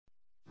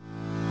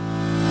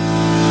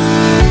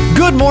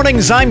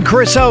mornings, I'm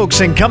Chris Oakes,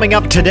 and coming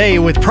up today,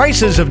 with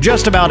prices of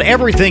just about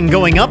everything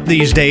going up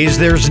these days,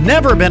 there's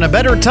never been a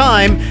better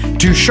time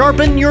to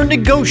sharpen your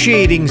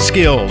negotiating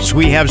skills.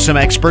 We have some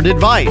expert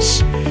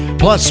advice.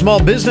 Plus,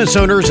 small business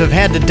owners have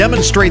had to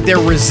demonstrate their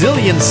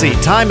resiliency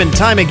time and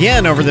time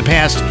again over the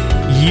past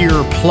year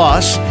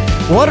plus.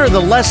 What are the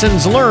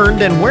lessons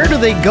learned, and where do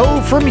they go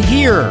from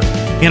here?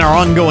 In our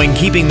ongoing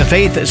Keeping the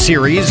Faith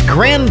series,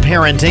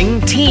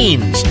 Grandparenting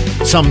Teens.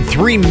 Some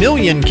 3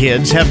 million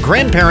kids have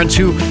grandparents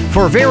who,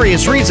 for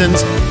various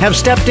reasons, have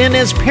stepped in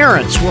as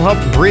parents. Will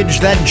help bridge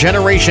that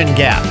generation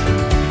gap.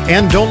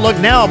 And don't look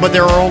now, but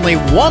there are only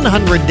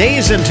 100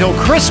 days until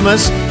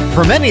Christmas.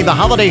 For many, the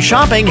holiday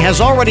shopping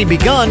has already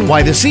begun.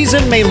 Why the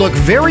season may look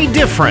very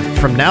different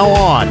from now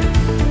on.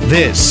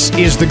 This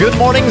is the Good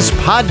Mornings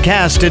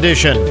Podcast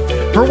Edition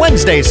for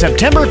Wednesday,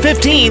 September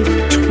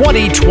 15th,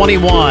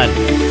 2021.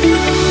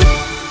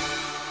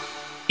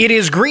 It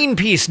is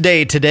Greenpeace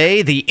Day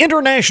today, the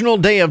International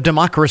Day of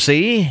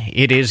Democracy.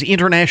 It is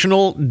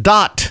International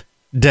Dot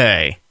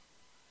Day.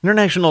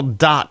 International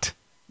Dot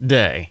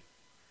Day.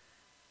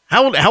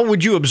 How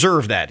would you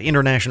observe that,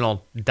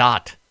 International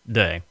Dot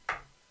Day?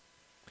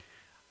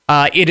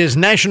 It is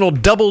National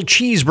Double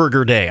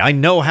Cheeseburger Day. I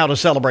know how to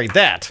celebrate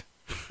that.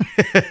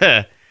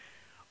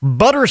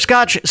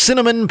 Butterscotch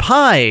Cinnamon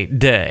Pie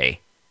Day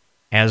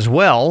as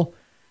well.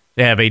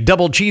 They have a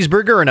double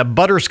cheeseburger and a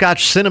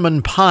butterscotch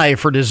cinnamon pie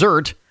for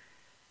dessert,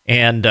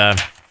 and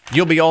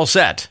you'll be all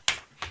set.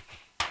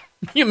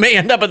 You may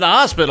end up in the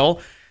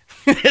hospital.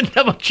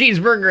 Double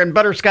cheeseburger and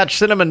butterscotch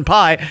cinnamon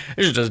pie.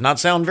 This does not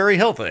sound very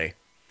healthy.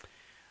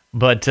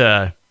 But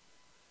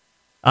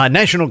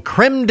National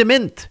Creme de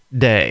Menthe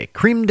Day.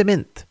 Creme de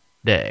Menthe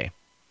Day.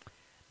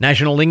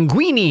 National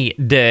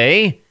Linguine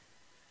Day.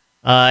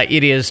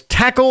 It is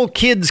Tackle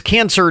Kids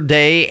Cancer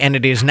Day, and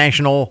it is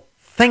National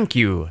Thank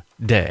You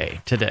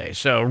Day today.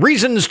 So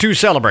reasons to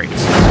celebrate,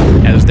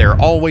 as there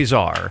always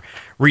are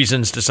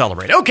reasons to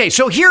celebrate. Okay,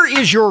 so here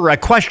is your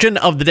question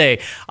of the day.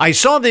 I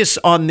saw this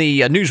on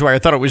the Newswire. I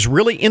thought it was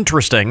really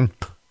interesting.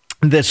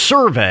 This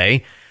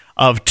survey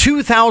of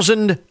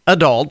 2,000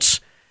 adults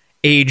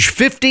age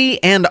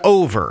 50 and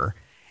over,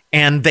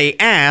 and they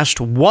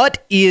asked,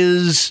 what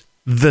is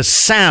the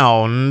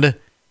sound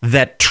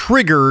that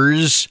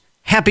triggers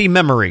happy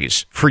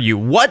memories for you?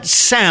 What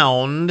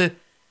sound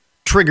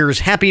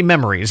triggers happy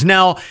memories?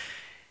 Now,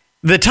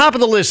 the top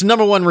of the list,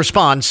 number one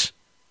response,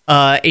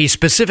 a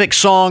specific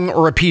song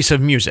or a piece of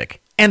music.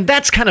 And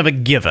that's kind of a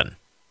given.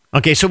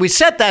 Okay, so we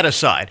set that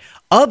aside.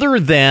 Other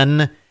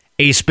than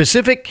a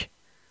specific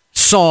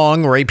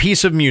song or a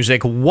piece of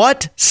music,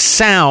 what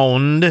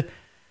sound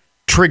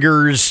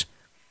triggers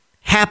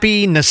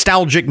happy,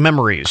 nostalgic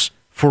memories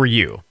for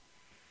you?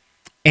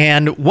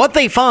 And what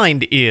they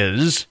find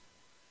is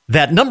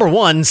that, number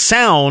one,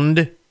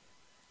 sound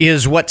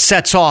is what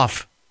sets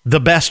off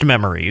the best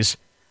memories,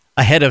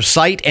 ahead of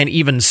sight and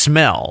even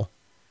smell,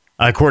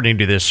 according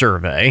to this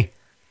survey.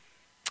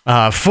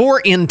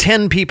 4 in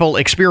 10 people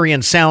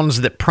experience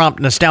sounds that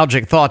prompt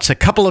nostalgic thoughts a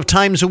couple of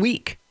times a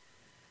week.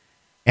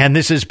 And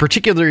this is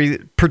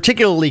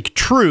particularly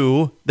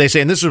true, they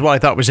say, and this is what I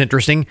thought was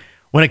interesting,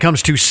 when it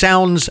comes to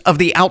sounds of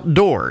the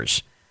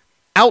outdoors.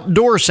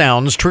 Outdoor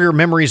sounds trigger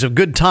memories of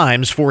good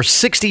times for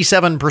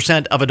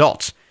 67% of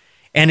adults.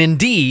 And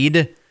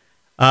indeed,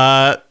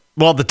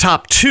 the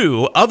top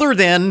two, other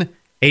than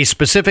a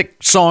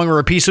specific song or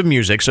a piece of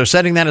music, so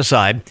setting that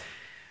aside,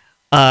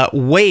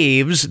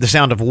 waves, the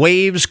sound of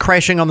waves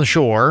crashing on the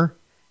shore,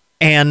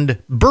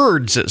 and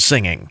birds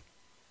singing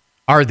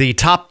are the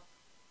top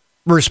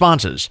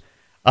responses.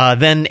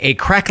 Then a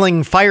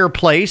crackling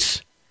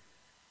fireplace,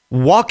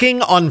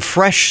 walking on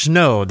fresh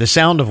snow, the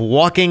sound of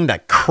walking,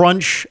 that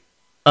crunch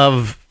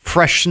of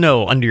fresh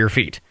snow under your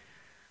feet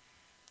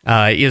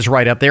is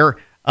right up there.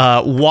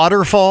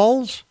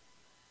 Waterfalls,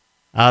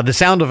 the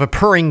sound of a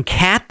purring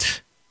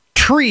cat,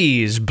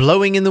 trees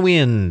blowing in the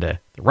wind,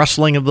 the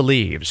rustling of the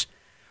leaves,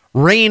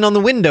 rain on the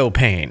window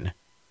pane,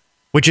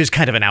 which is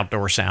kind of an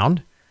outdoor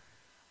sound,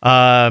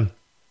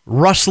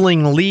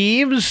 rustling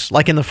leaves,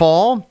 like in the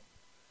fall,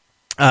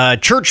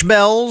 church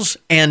bells,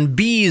 and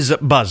bees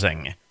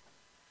buzzing.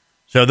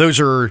 So those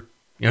are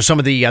some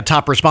of the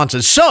top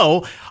responses.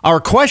 So our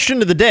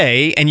question of the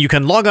day, and you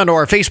can log onto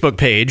our Facebook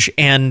page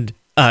and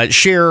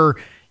share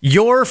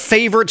your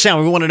favorite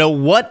sound. We want to know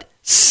what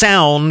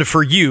sound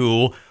for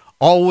you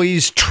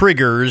always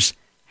triggers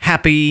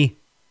happy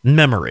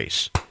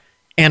memories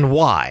and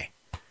why.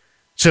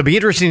 So it'd be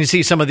interesting to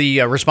see some of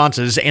the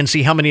responses and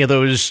see how many of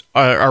those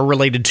are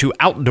related to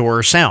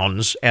outdoor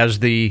sounds, as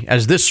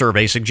this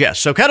survey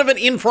suggests. So kind of an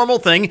informal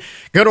thing.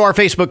 Go to our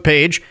Facebook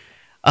page,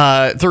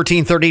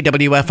 1330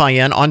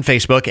 WFIN on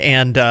Facebook,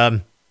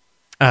 and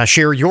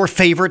share your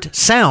favorite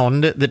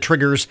sound that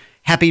triggers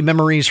happy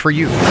memories for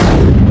you.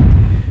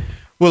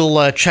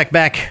 We'll check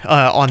back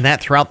on that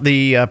throughout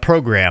the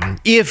program.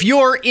 If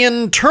your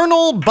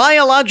internal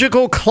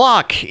biological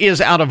clock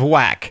is out of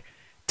whack,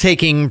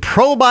 taking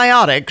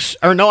prebiotics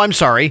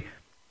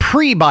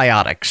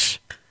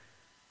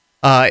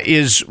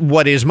is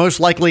what is most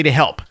likely to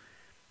help.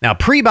 Now,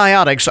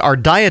 prebiotics are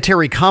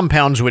dietary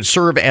compounds which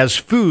serve as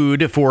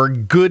food for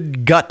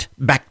good gut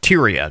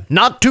bacteria,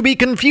 not to be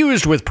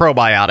confused with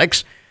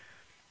probiotics.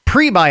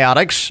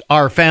 Prebiotics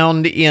are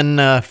found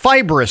in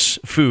fibrous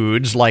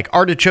foods like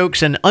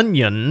artichokes and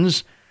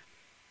onions.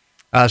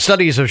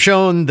 Studies have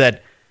shown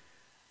that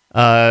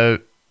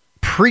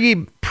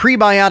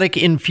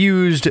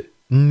prebiotic-infused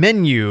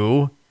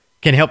menu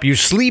can help you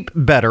sleep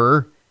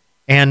better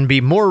and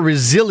be more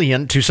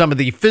resilient to some of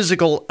the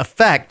physical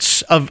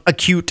effects of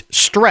acute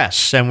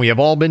stress. And we have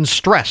all been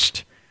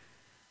stressed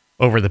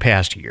over the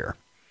past year.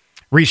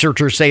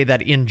 Researchers say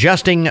that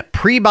ingesting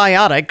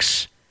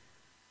prebiotics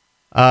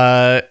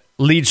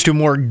leads to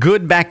more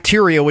good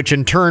bacteria, which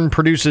in turn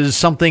produces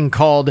something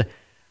called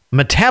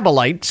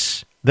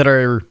metabolites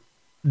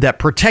that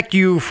protect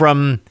you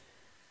from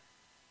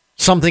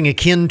something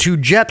akin to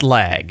jet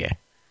lag.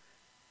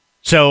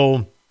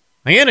 So,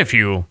 again, it's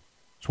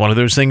one of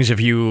those things,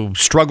 if you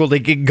struggle to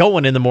get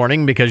going in the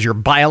morning because your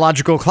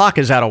biological clock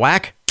is out of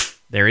whack,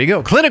 there you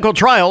go. Clinical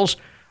trials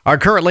are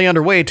currently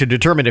underway to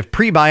determine if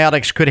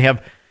prebiotics could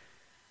have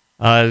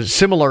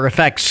similar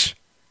effects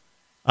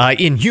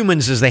in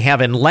humans as they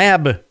have in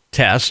lab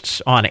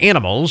tests on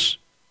animals.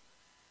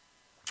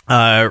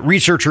 One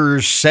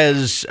researcher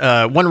says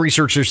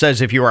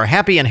if you are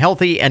happy and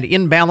healthy and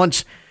in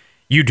balance,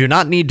 you do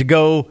not need to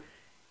go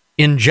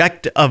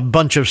inject a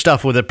bunch of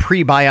stuff with a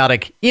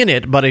prebiotic in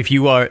it. But if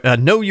you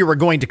know you are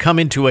going to come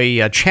into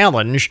a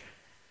challenge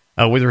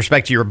with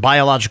respect to your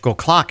biological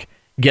clock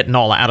getting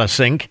all out of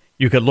sync,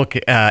 you could look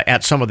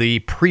at some of the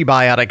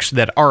prebiotics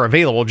that are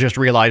available. Just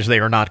realize they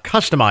are not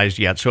customized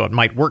yet, so it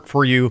might work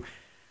for you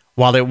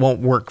while it won't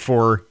work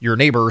for your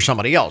neighbor or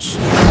somebody else.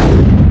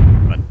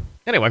 But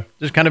anyway,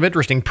 this is kind of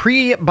interesting.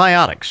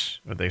 Prebiotics,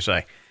 what they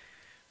say,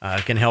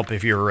 can help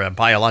if your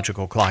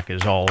biological clock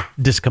is all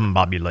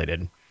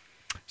discombobulated.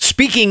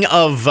 Speaking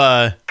of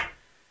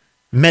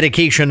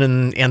medication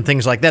and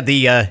things like that,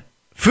 the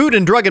Food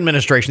and Drug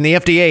Administration, the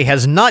FDA,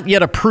 has not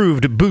yet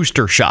approved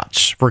booster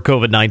shots for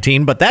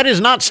COVID-19, but that is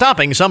not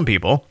stopping some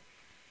people.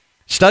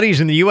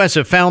 Studies in the U.S.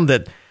 have found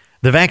that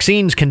the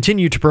vaccines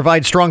continue to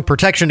provide strong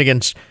protection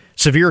against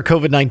severe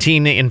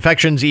COVID-19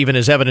 infections, even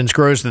as evidence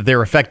grows that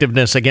their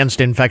effectiveness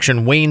against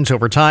infection wanes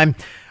over time.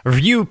 A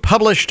review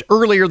published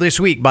earlier this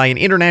week by an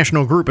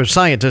international group of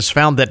scientists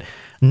found that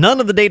none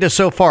of the data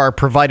so far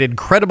provided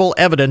credible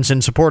evidence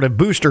in support of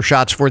booster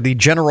shots for the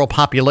general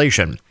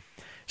population.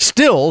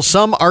 Still,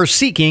 some are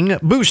seeking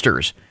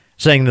boosters,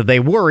 saying that they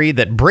worry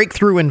that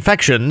breakthrough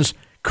infections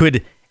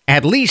could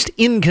at least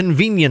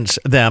inconvenience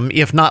them,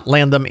 if not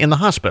land them in the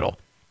hospital.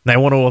 They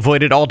want to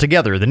avoid it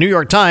altogether. The New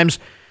York Times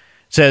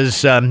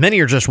says many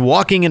are just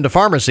walking into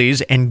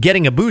pharmacies and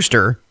getting a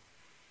booster.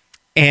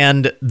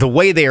 And the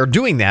way they are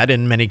doing that,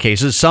 in many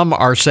cases, some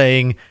are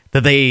saying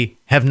that they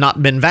have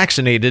not been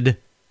vaccinated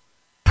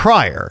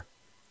prior.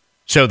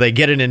 So they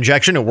get an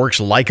injection, it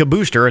works like a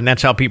booster, and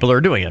that's how people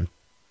are doing it,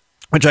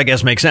 which I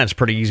guess makes sense.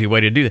 Pretty easy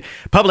way to do that.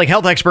 Public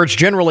health experts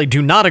generally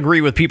do not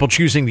agree with people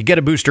choosing to get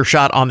a booster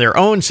shot on their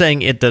own,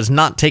 saying it does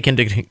not take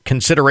into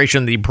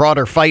consideration the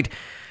broader fight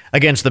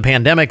against the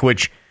pandemic,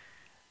 which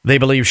they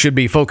believe should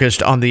be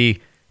focused on the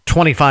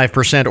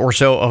 25% or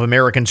so of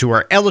Americans who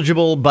are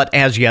eligible but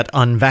as yet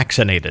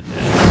unvaccinated.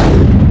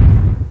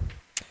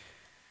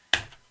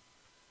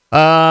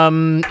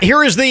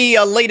 Here is the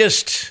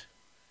latest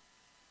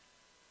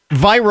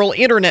viral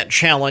internet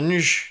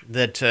challenge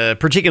that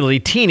particularly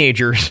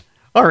teenagers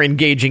are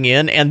engaging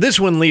in, and this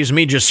one leaves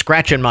me just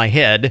scratching my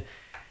head.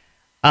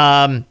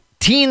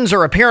 Teens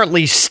are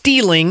apparently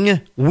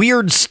stealing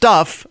weird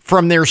stuff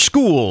from their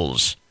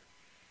schools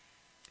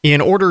in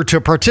order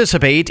to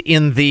participate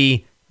in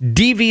the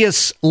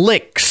Devious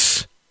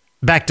Licks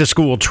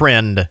back-to-school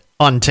trend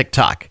on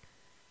TikTok.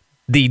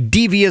 The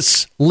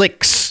Devious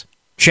Licks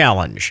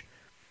challenge.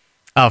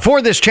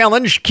 For this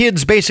challenge,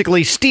 kids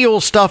basically steal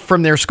stuff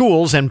from their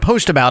schools and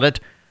post about it,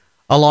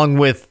 along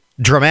with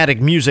dramatic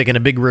music and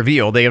a big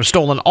reveal. They have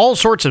stolen all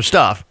sorts of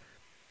stuff.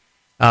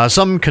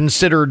 Some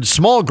considered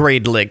small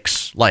grade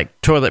licks, like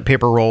toilet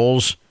paper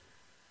rolls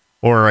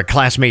or a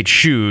classmate's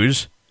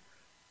shoes.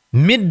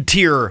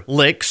 Mid-tier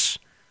licks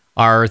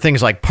are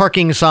things like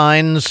parking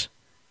signs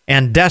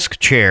and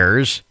desk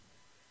chairs,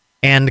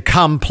 and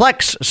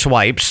complex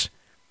swipes,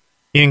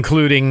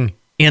 including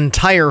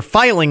entire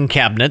filing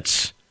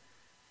cabinets,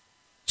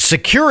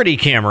 security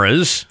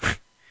cameras,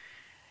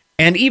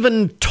 and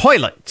even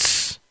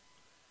toilets.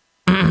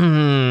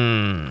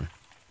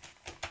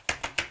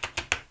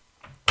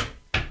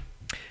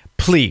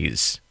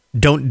 Please,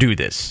 don't do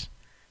this.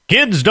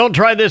 Kids, don't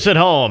try this at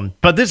home.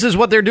 But this is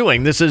what they're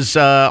doing. This is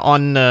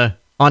on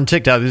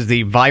TikTok. This is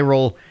the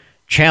viral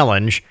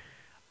challenge.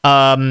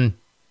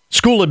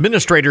 School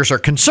administrators are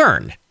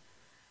concerned.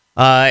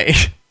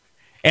 And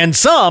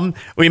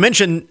we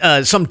mentioned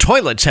some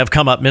toilets have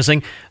come up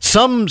missing.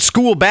 Some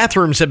school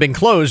bathrooms have been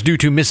closed due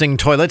to missing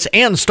toilets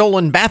and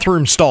stolen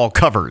bathroom stall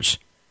covers.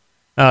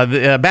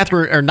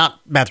 Bathroom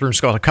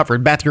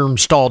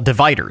stall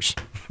dividers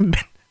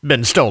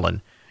been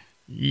stolen.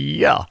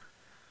 Yeah.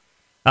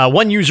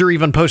 One user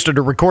even posted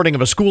a recording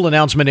of a school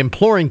announcement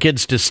imploring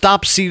kids to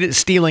stop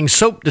stealing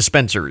soap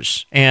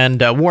dispensers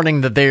and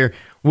warning that they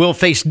will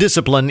face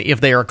discipline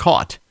if they are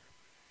caught.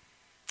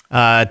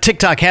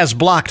 TikTok has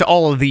blocked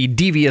all of the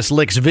Devious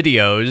Licks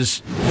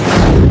videos,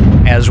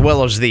 as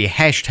well as the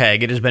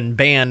hashtag. It has been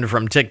banned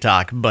from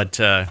TikTok, but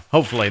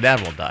hopefully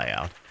that will die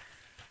out.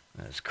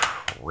 That's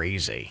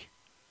crazy.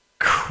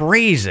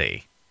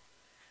 Crazy.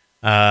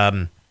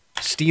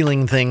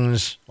 Stealing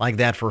things like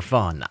that for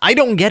fun. I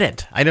don't get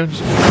it. I don't.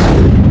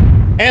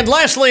 And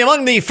lastly,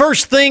 among the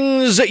first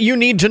things you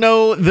need to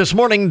know this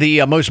morning,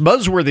 the most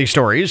buzzworthy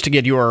stories to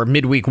get your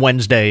midweek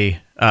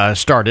Wednesday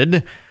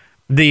started.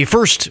 The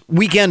first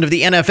weekend of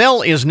the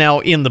NFL is now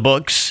in the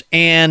books,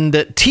 and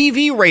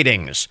TV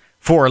ratings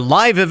for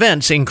live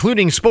events,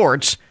 including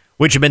sports,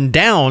 which have been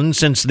down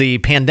since the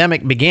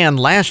pandemic began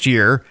last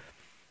year,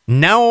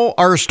 now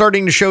are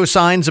starting to show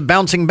signs of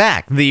bouncing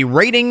back. The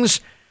ratings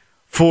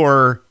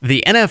for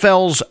the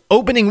NFL's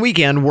opening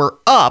weekend were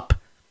up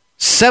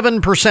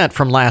 7%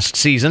 from last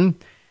season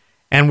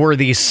and were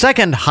the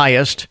second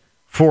highest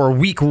for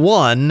week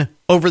one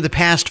over the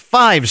past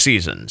 5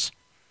 seasons.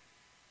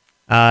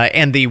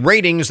 And the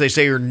ratings, they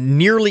say, are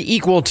nearly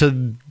equal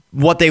to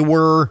what they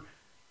were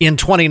in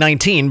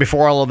 2019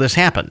 before all of this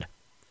happened.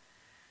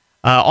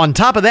 On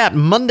top of that,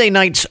 Monday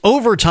night's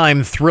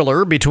overtime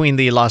thriller between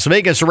the Las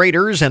Vegas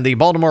Raiders and the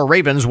Baltimore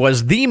Ravens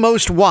was the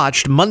most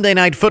watched Monday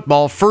Night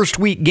Football first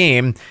week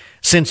game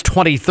since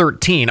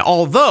 2013.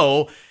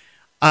 Although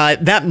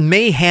that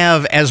may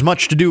have as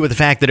much to do with the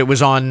fact that it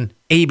was on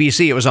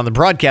ABC, it was on the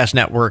broadcast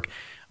network,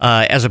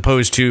 as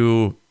opposed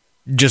to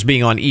just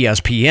being on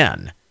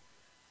ESPN.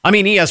 I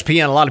mean,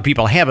 ESPN, a lot of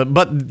people have it,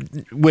 but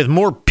with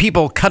more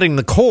people cutting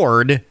the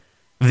cord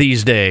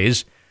these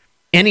days,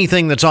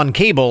 anything that's on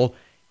cable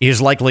is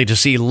likely to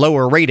see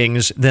lower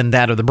ratings than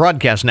that of the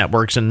broadcast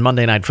networks, and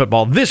Monday Night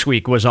Football this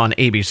week was on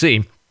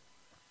ABC.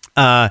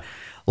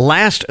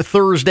 Last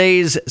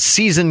Thursday's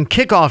season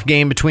kickoff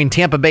game between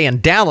Tampa Bay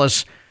and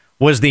Dallas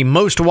was the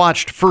most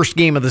watched first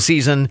game of the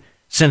season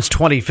since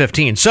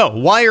 2015. So,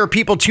 why are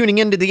people tuning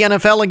into the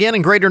NFL again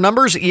in greater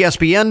numbers?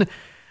 ESPN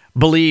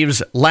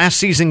believes last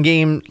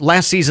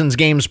season's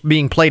games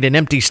being played in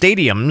empty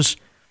stadiums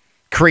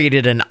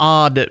created an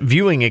odd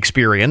viewing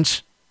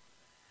experience.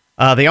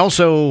 They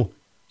also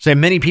say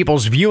many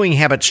people's viewing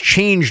habits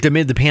changed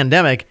amid the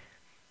pandemic,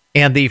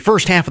 and the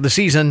first half of the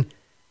season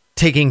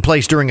taking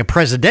place during a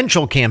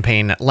presidential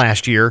campaign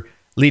last year,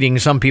 leading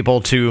some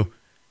people to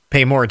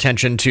pay more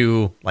attention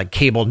to like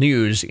cable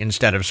news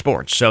instead of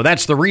sports. So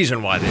that's the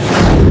reason why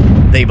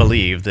they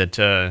believe that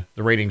the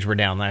ratings were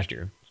down last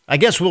year. I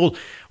guess we'll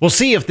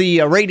see if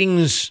the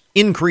ratings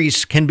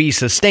increase can be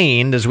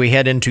sustained as we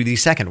head into the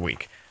second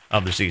week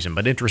of the season,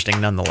 but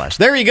interesting nonetheless.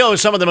 There you go,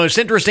 some of the most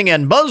interesting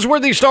and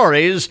buzzworthy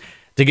stories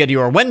to get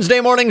your Wednesday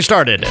morning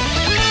started.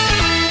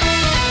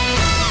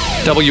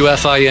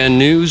 WFIN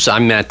News,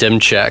 I'm Matt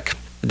Demchek.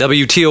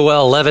 WTOL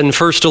 11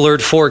 first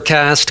alert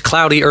forecast,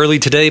 cloudy early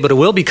today, but it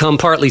will become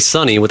partly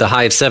sunny with a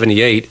high of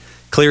 78.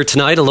 Clear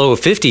tonight, a low of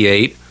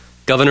 58.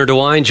 Governor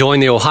DeWine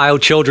joined the Ohio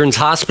Children's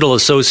Hospital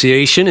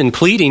Association in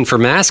pleading for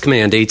mask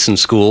mandates in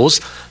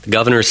schools. The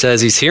governor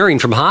says he's hearing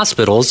from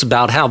hospitals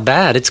about how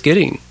bad it's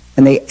getting.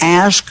 And they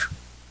ask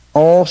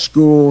all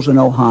schools in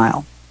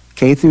Ohio,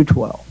 K through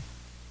 12,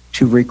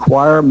 to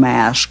require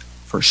masks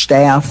for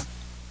staff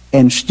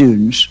and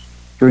students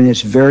during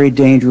this very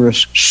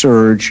dangerous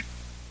surge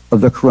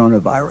of the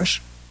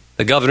coronavirus.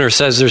 The governor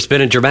says there's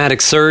been a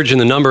dramatic surge in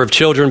the number of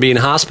children being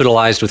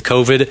hospitalized with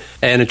COVID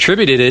and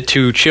attributed it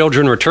to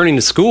children returning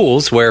to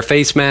schools where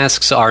face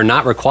masks are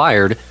not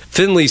required.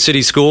 Findlay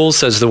City Schools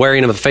says the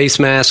wearing of a face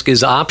mask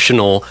is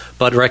optional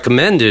but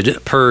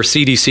recommended per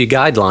CDC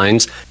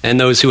guidelines, and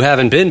those who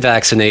haven't been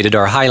vaccinated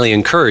are highly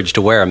encouraged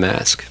to wear a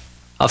mask.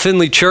 A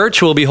Findlay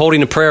church will be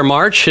holding a prayer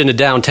march into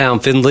downtown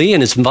Findlay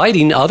and is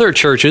inviting other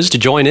churches to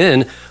join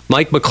in.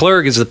 Mike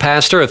McClurg is the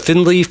pastor of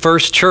Findlay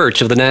First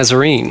Church of the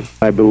Nazarene.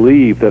 I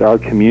believe that our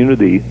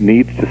community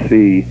needs to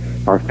see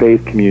our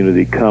faith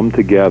community come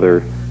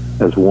together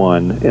as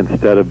one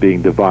instead of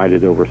being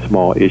divided over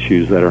small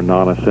issues that are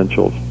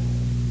non-essentials.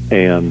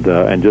 And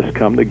just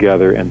come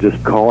together and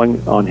just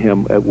calling on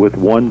him with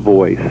one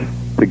voice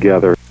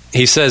together.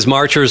 He says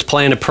marchers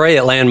plan to pray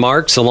at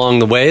landmarks along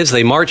the way as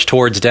they march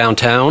towards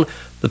downtown.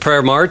 The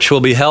prayer march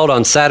will be held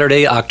on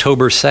Saturday,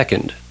 October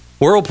 2nd.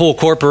 Whirlpool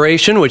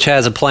Corporation, which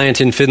has a plant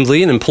in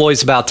Findlay and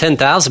employs about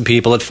 10,000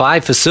 people at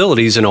 5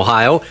 facilities in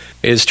Ohio,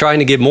 is trying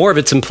to get more of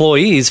its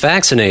employees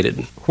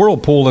vaccinated.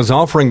 Whirlpool is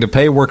offering to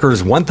pay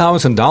workers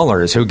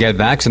 $1,000 who get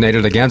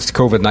vaccinated against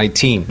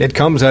COVID-19. It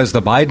comes as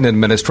the Biden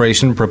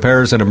administration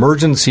prepares an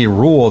emergency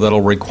rule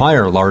that'll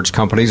require large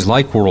companies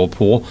like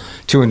Whirlpool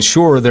to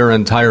ensure their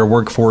entire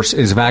workforce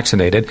is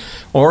vaccinated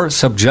or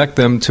subject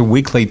them to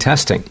weekly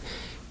testing.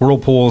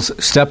 Whirlpool's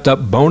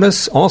stepped-up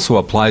bonus also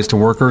applies to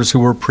workers who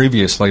were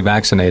previously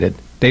vaccinated.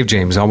 Dave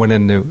James,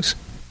 ONN News.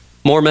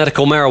 More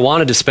medical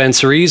marijuana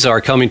dispensaries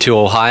are coming to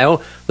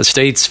Ohio. The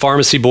state's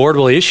pharmacy board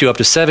will issue up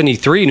to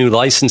 73 new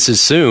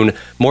licenses soon,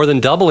 more than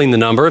doubling the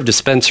number of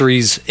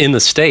dispensaries in the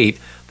state.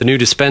 The new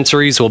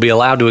dispensaries will be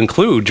allowed to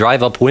include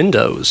drive-up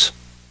windows.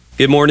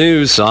 Get more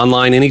news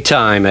online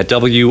anytime at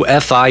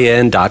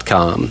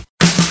WFIN.com.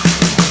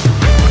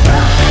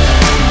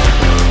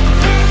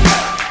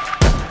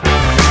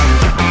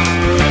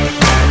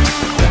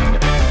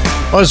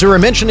 Well, as we were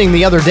mentioning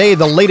the other day,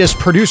 the latest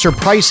Producer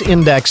Price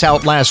Index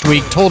out last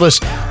week told us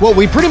what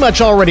we pretty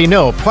much already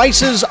know.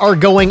 Prices are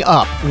going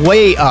up,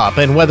 way up,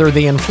 and whether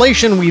the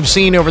inflation we've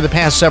seen over the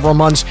past several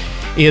months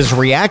is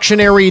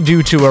reactionary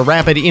due to a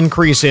rapid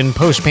increase in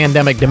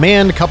post-pandemic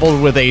demand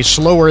coupled with a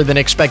slower than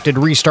expected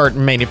restart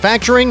in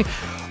manufacturing,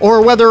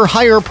 or whether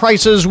higher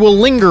prices will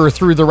linger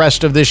through the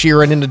rest of this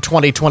year and into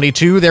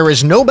 2022, there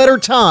is no better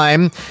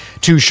time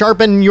to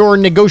sharpen your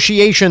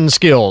negotiation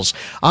skills.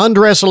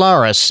 Andres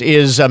Laris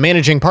is a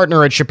managing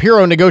partner at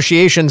Shapiro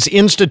Negotiations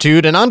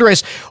Institute. And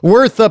Andres,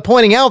 worth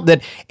pointing out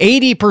that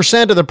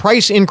 80% of the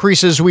price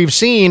increases we've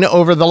seen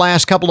over the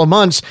last couple of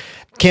months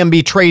can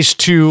be traced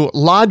to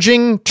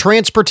lodging,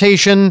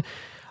 transportation,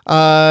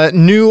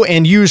 new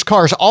and used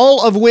cars,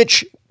 all of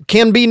which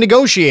can be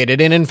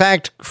negotiated, and in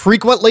fact,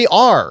 frequently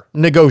are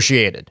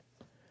negotiated.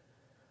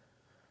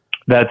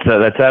 That's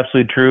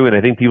absolutely true, and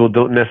I think people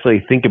don't necessarily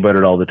think about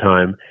it all the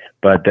time,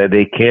 but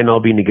they can all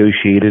be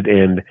negotiated.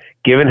 And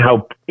given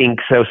how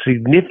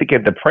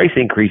significant the price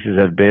increases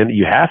have been,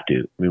 you have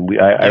to. I mean,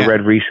 I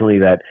read recently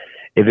that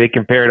if they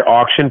compared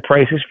auction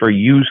prices for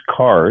used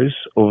cars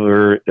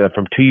over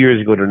from 2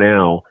 years ago to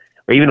now,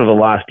 or even over the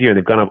last year,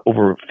 they've gone up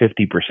over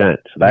 50%. So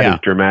that is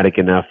dramatic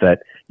enough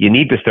that you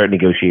need to start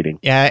negotiating.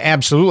 Yeah,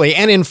 absolutely.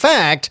 And in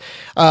fact,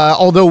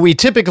 although we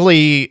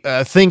typically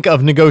think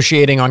of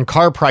negotiating on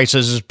car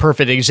prices as a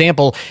perfect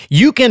example,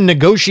 you can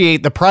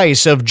negotiate the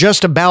price of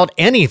just about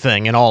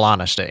anything, in all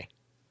honesty.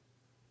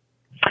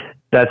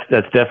 That's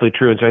definitely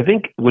true. And so I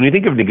think when you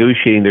think of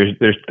negotiating,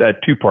 there's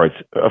two parts.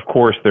 Of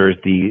course, there's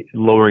the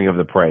lowering of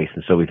the price.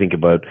 And so we think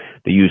about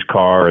the used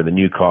car or the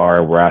new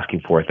car, we're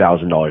asking for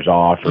 $1,000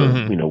 off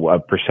or, a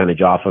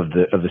percentage off of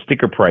the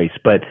sticker price.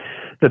 But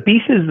the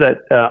pieces that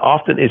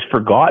often is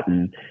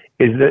forgotten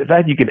is the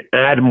fact you can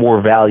add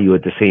more value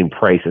at the same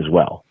price as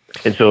well.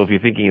 And so if you're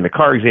thinking in the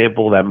car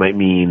example, that might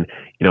mean,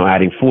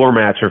 adding floor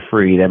mats for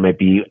free. That might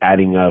be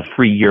adding a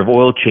free year of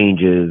oil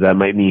changes. That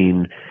might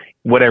mean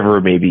whatever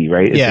it may be,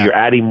 right? Yeah. So you're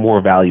adding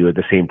more value at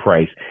the same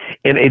price.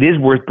 And it is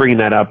worth bringing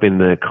that up in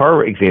the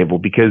car example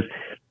because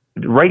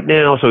right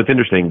now, so it's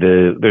interesting,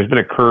 there's been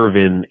a curve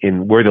in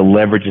where the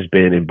leverage has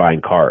been in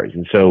buying cars.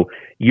 And so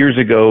years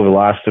ago, the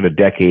last sort of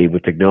decade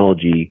with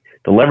technology,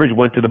 the leverage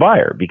went to the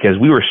buyer because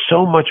we were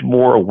so much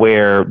more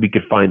aware. We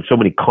could find so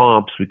many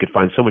comps. We could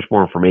find so much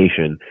more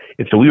information.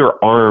 And so we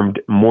were armed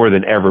more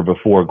than ever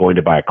before going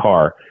to buy a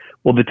car.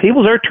 Well, the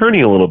tables are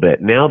turning a little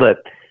bit now that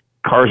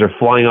cars are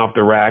flying off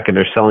the rack and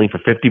they're selling for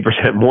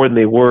 50% more than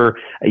they were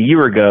a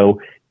year ago.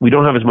 We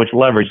don't have as much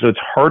leverage, so it's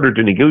harder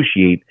to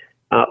negotiate,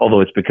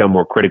 although it's become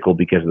more critical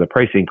because of the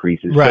price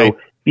increases. Right. So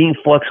being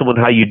flexible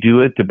in how you do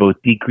it to both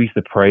decrease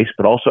the price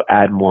but also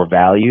add more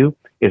value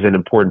is an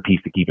important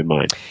piece to keep in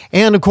mind.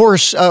 And of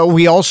course,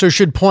 we also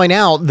should point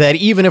out that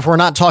even if we're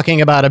not talking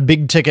about a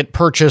big ticket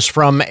purchase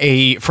from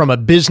a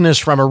business,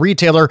 from a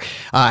retailer,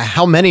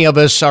 how many of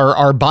us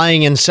are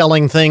buying and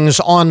selling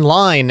things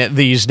online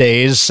these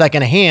days,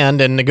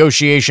 secondhand, and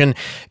negotiation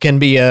can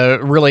be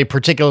a really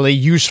particularly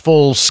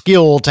useful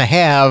skill to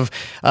have,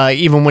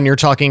 even when you're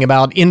talking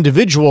about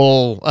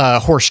individual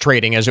horse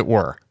trading, as it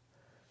were.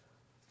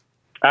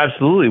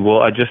 Absolutely.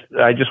 Well, I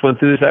just went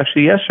through this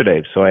actually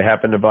yesterday. So I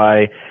happened to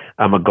buy,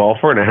 I'm a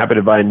golfer, and I happened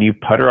to buy a new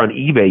putter on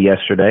eBay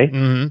yesterday.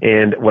 Mm-hmm.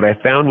 And what I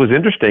found was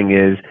interesting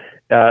is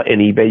in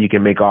eBay you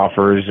can make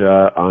offers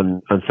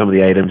on some of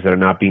the items that are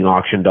not being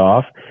auctioned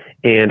off.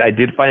 And I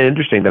did find it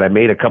interesting that I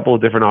made a couple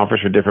of different offers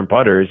for different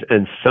putters,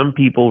 and some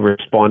people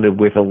responded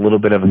with a little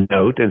bit of a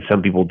note, and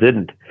some people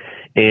didn't.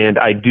 And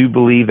I do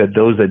believe that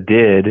those that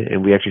did,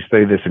 and we actually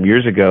studied this some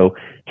years ago,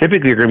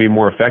 typically are going to be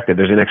more effective.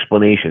 There's an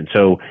explanation.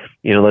 So,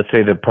 let's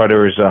say the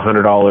putter is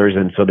 $100,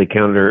 and so they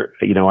counter,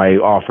 I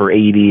offer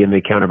 80 and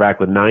they counter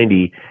back with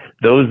 90.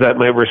 Those that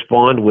might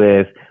respond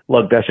with,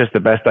 look, that's just the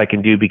best I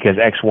can do because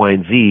X, Y,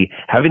 and Z,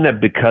 having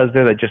that because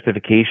they're that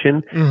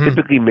justification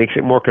typically makes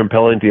it more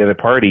compelling to the other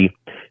party.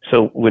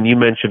 So when you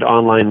mentioned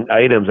online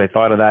items, I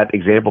thought of that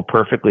example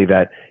perfectly,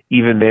 that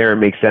even there it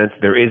makes sense.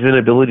 There is an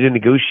ability to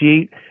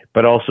negotiate,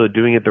 but also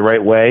doing it the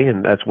right way.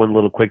 And that's one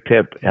little quick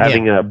tip.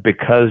 Having a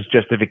because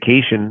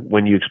justification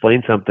when you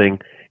explain something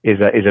is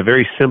a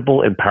very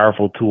simple and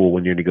powerful tool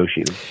when you're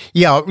negotiating.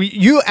 Yeah,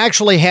 you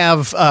actually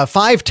have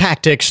 5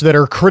 tactics that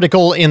are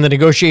critical in the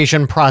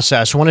negotiation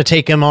process. I want to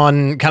take them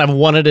on kind of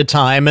one at a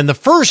time. And the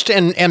first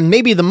and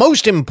maybe the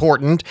most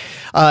important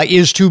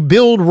is to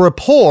build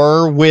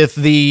rapport with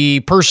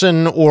the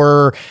person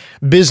or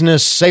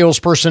business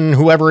salesperson,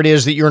 whoever it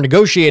is that you're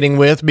negotiating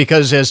with,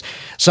 because as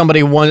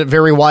somebody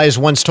very wise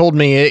once told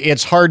me,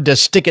 it's hard to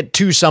stick it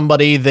to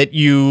somebody that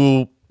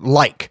you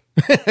like.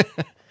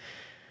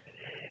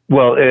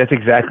 Well, that's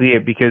exactly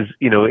it, because,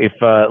 if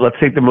let's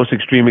take the most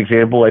extreme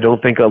example, I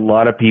don't think a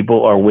lot of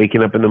people are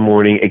waking up in the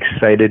morning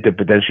excited to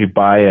potentially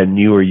buy a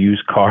new or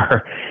used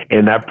car,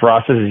 and that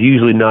process is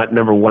usually not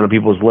number one on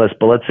people's list.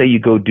 But let's say you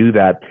go do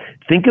that.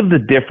 Think of the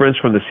difference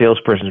from the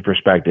salesperson's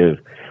perspective,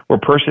 where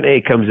person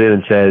A comes in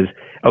and says,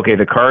 okay,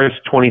 the car is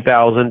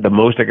 $20,000, the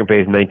most I can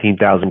pay is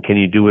 $19,000, can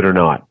you do it or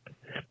not?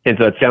 And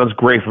so it sounds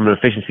great from an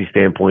efficiency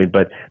standpoint,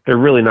 but they're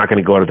really not going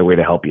to go out of their way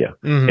to help you.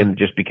 Mm-hmm. And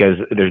just because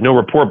there's no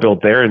report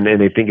built there, and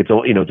they think it's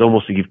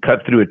almost like you've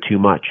cut through it too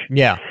much.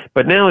 Yeah.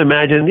 But now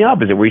imagine the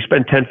opposite, where you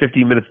spend 10,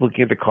 15 minutes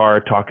looking at the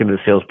car, talking to the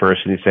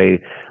salesperson. You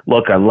say,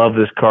 look, I love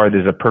this car.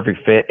 There's a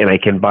perfect fit, and I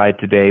can buy it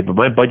today. But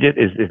my budget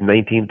is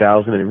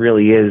 $19,000, and it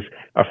really is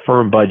a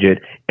firm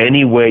budget.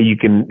 Any way you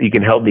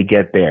can help me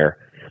get there.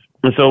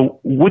 And so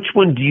which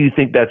one do you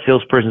think that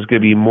salesperson is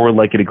going to be more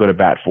likely to go to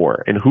bat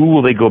for? And who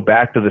will they go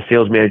back to the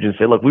sales manager and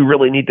say, look, we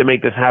really need to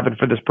make this happen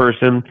for this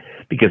person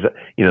because,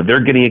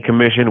 they're getting a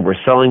commission.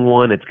 We're selling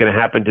one. It's going to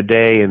happen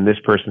today. And this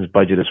person's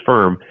budget is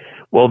firm.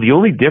 Well, the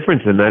only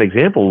difference in that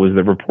example was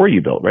the rapport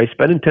you built, right?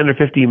 Spending 10 or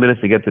 15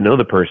 minutes to get to know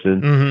the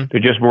person, mm-hmm.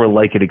 They're just more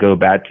likely to go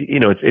back to,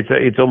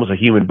 it's almost a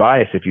human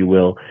bias, if you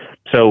will.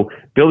 So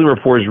building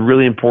rapport is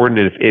really important.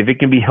 And if it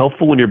can be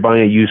helpful when you're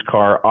buying a used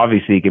car,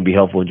 obviously it can be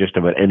helpful in just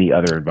about any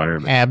other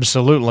environment.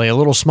 Absolutely. A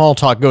little small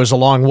talk goes a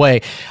long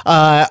way.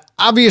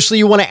 Obviously,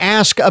 you want to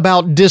ask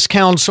about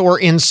discounts or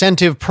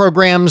incentive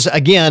programs.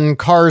 Again,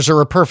 cars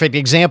are a perfect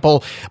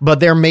example,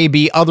 but there may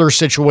be other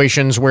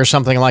situations where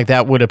something like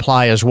that would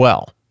apply as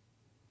well.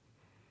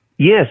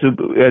 Yeah, so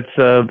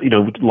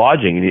it's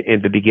lodging.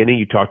 In the beginning,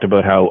 you talked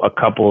about how a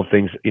couple of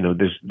things.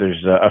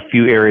 There's a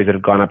few areas that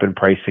have gone up in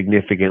price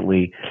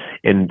significantly,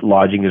 and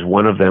lodging is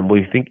one of them.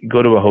 Well, you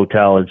go to a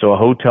hotel, and so a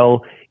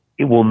hotel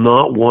it will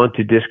not want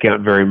to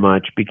discount very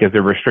much because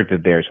they're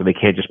restricted there, so they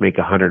can't just make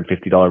a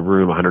 $150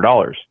 room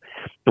 $100.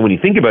 And when you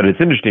think about it,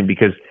 it's interesting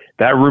because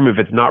that room, if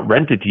it's not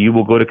rented to you,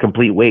 will go to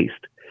complete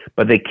waste.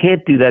 But they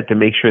can't do that to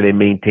make sure they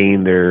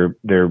maintain the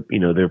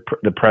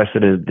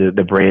precedent,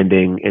 the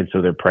branding, and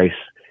so their price.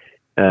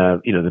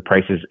 The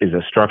price is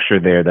a structure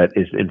there that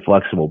is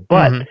inflexible.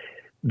 But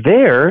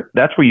mm-hmm.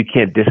 That's where you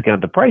can't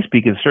discount the price, but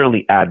you can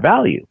certainly add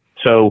value.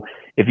 So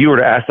if you were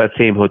to ask that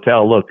same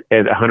hotel, look,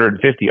 at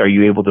 $150, are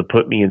you able to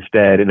put me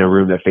instead in a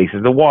room that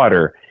faces the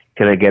water?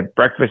 Can I get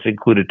breakfast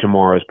included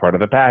tomorrow as part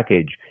of the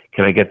package?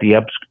 Can I get the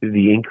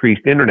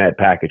increased internet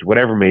package?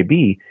 Whatever it may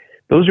be,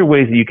 those are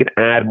ways that you can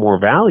add more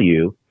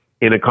value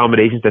in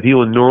accommodations that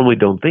people normally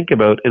don't think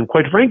about. And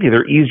quite frankly,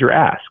 they're easier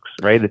asks,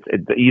 right?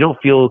 You don't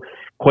feel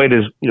quite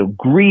as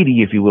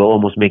greedy, if you will,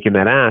 almost making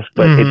that ask,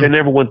 but mm-hmm. it's in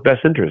everyone's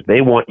best interest.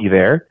 They want you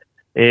there,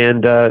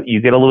 and you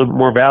get a little bit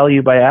more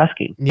value by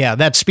asking. Yeah,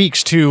 that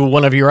speaks to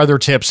one of your other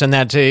tips, and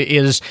that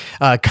is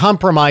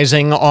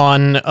compromising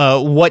on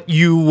what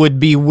you would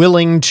be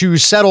willing to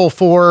settle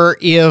for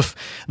if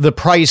the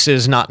price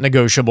is not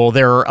negotiable.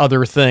 There are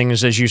other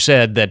things, as you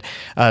said, that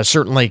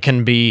certainly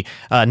can be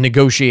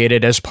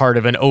negotiated as part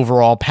of an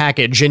overall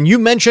package. And you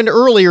mentioned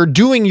earlier,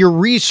 doing your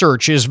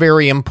research is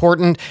very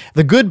important.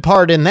 The good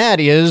part in that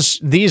is,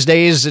 these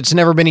days, it's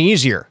never been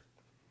easier.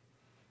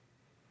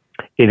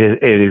 It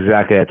is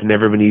exactly. It's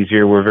never been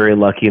easier. We're very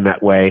lucky in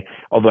that way.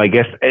 Although I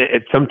guess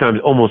it's sometimes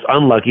almost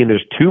unlucky, and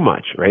there's too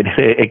much, right?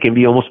 It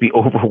can almost be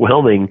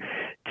overwhelming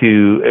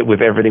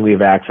with everything we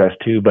have access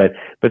to. But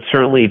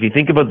certainly, if you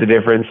think about the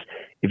difference,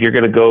 if you're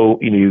going to go,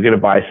 you're going to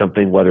buy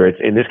something, whether it's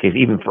in this case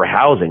even for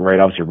housing, right?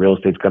 Obviously, real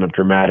estate's gone up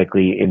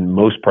dramatically in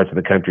most parts of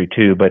the country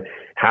too, but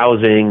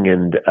housing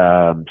and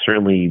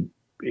certainly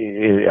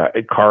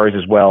cars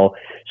as well.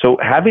 So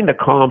having the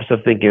comps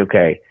of thinking,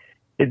 okay.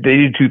 They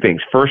do two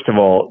things. First of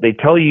all, they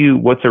tell you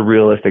what's a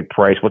realistic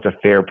price, what's a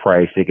fair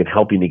price. They can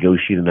help you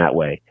negotiate in that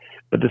way.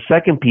 But the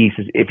second piece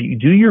is if you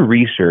do your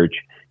research,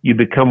 you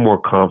become more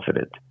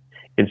confident.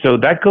 And so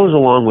that goes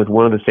along with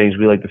one of the things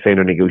we like to say in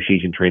our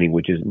negotiation training,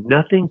 which is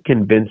nothing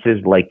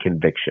convinces like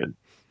conviction.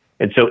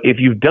 And so if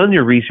you've done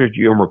your research,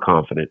 you're more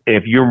confident. And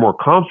if you're more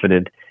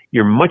confident,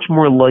 you're much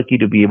more likely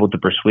to be able to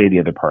persuade the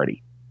other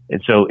party.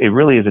 And so it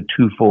really is a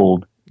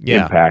twofold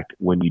impact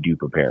when you do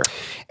prepare.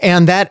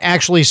 And that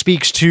actually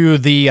speaks to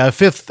the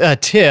fifth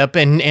tip,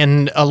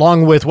 and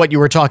along with what you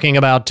were talking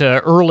about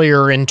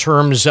earlier in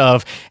terms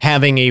of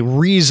having a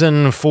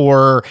reason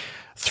for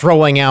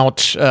throwing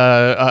out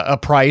a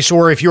price,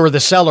 or if you're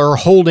the seller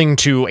holding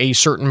to a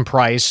certain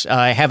price,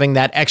 having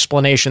that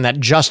explanation,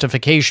 that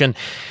justification.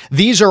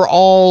 These are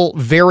all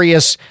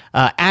various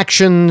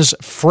actions,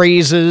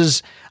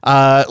 phrases,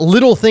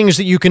 little things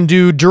that you can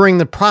do during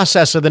the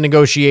process of the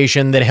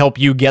negotiation that help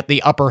you get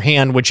the upper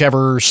hand,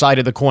 whichever side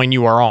of the coin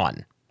you are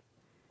on.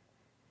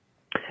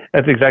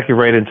 That's exactly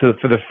right. And so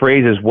for the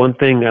phrases, one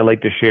thing I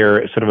like to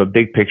share, sort of a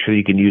big picture that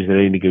you can use in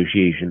any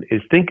negotiation,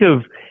 is think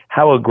of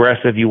how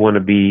aggressive you want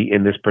to be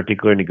in this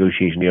particular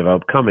negotiation you have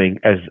upcoming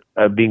as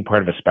being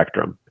part of a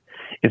spectrum.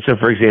 And so,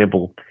 for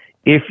example,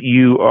 if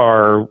you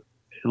are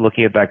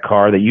looking at that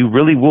car that you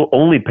really will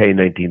only pay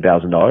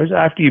 $19,000.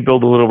 After you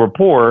build a little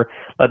rapport,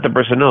 let the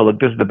person know, look,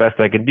 this is the best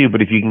I can do,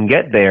 but if you can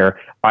get there,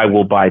 I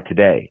will buy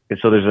today. And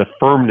so there's a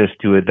firmness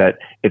to it that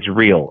it's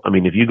real. I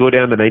mean, if you go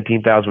down to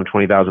 $19,000 or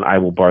 $20,000, I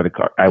will buy the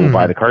car. I will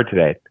buy the car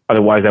today.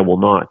 Otherwise, I will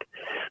not.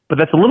 But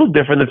that's a little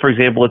different than, for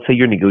example, let's say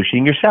you're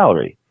negotiating your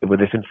salary.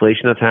 With this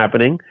inflation that's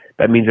happening,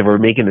 that means if we're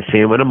making the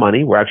same amount of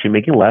money, we're actually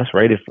making less,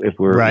 right? If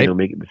we're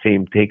making the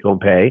same take-home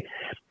pay.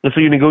 And so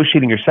you're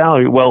negotiating your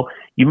salary. Well,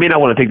 you may not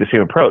want to take the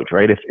same approach,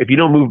 right? If you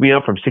don't move me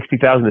up from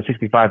 $60,000 to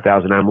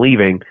 $65,000, I'm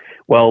leaving.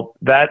 Well,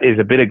 that is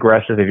a bit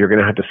aggressive if you're going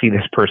to have to see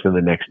this person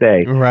the next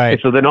day. Right.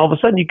 And so then all of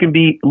a sudden you can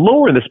be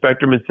lower in the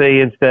spectrum and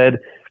say instead,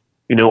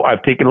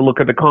 I've taken a look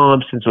at the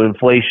comps, and so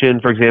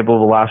inflation, for example,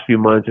 the last few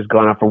months has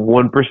gone up from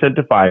 1%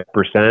 to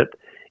 5%.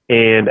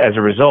 And as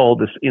a result,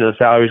 this,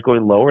 salary is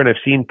going lower, and I've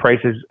seen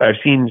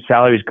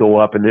salaries go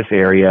up in this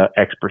area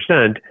X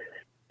percent.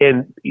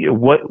 And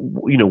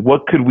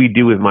what could we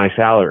do with my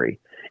salary?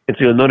 And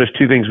so you'll notice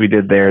two things we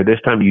did there.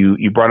 This time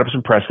you brought up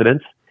some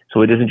precedents.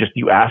 So it isn't just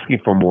you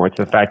asking for more. It's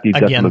the fact that you've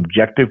got some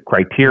objective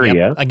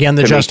criteria. Yep. Again,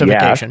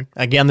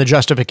 the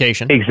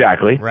justification.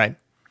 Exactly. Right.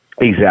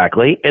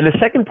 Exactly. And the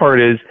second part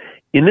is,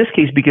 in this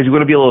case, because you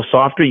want to be a little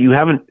softer, you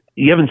haven't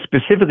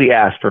specifically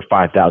asked for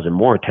 5,000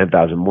 more,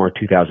 10,000 more,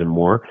 2,000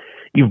 more.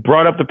 You've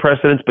brought up the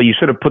precedents, but you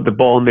sort of put the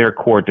ball in their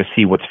court to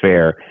see what's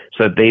fair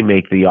so that they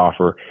make the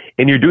offer.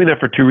 And you're doing that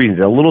for two reasons: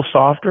 a little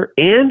softer,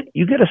 and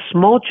you get a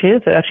small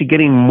chance at actually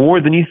getting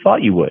more than you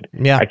thought you would.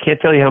 Yeah. I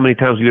can't tell you how many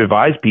times we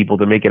advise people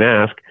to make an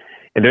ask,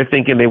 and they're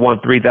thinking they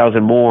want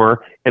 $3,000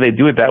 more, and they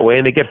do it that way,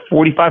 and they get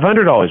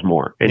 $4,500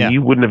 more. And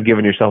you wouldn't have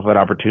given yourself that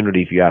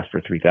opportunity if you asked for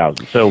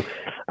 $3,000. So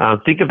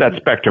think of that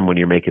spectrum when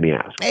you're making the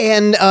ask.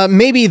 And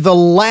maybe the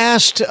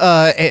last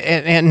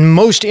and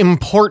most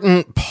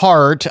important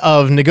part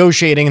of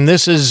negotiating, and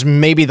this is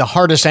maybe the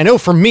hardest. I know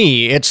for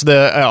me, it's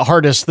the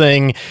hardest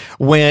thing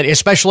when,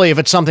 especially if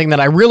it's something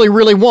that I really,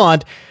 really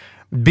want,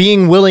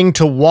 being willing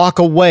to walk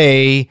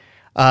away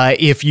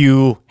if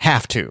you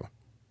have to.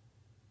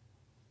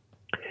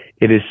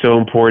 It is so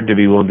important to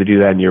be willing to do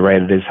that, and you're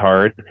right, it is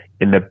hard.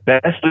 And the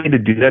best way to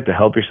do that, to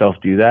help yourself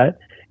do that,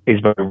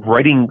 is by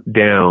writing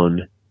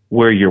down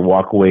where your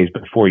walkaway is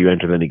before you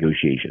enter the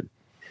negotiation.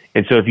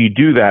 And so if you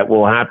do that, what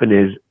will happen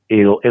is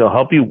it'll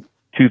help you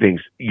two things.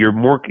 You're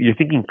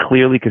thinking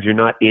clearly because you're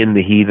not in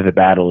the heat of the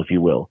battle, if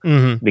you will.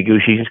 Mm-hmm.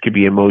 Negotiations could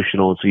be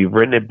emotional, and so you've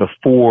written it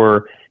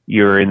before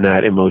you're in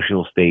that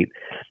emotional state.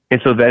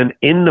 And so then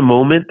in the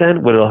moment,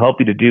 then what it'll help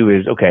you to do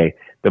is, okay,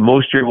 the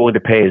most you're willing to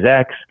pay is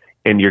X,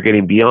 and you're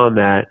getting beyond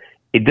that.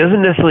 It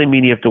doesn't necessarily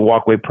mean you have to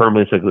walk away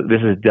permanently. It's like,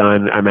 this is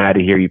done, I'm out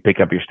of here, you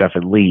pick up your stuff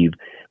and leave.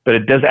 But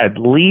it does at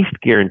least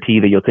guarantee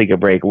that you'll take a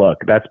break. Look,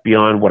 that's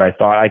beyond what I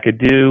thought I could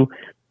do.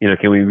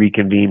 Can we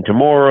reconvene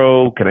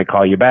tomorrow? Can I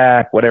call you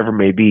back? Whatever it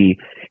may be.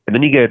 And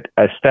then you get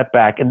a step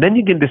back, and then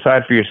you can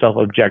decide for yourself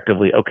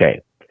objectively,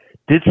 okay,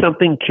 did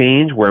something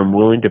change where I'm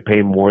willing to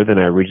pay more than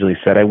I originally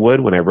said I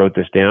would when I wrote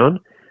this down?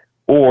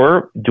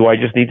 Or do I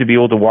just need to be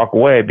able to walk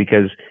away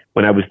because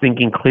when I was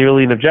thinking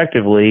clearly and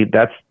objectively,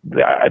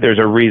 there's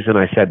a reason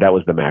I said that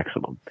was the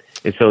maximum.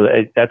 And so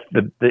that's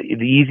the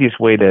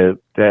easiest way to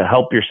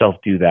help yourself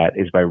do that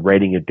is by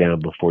writing it down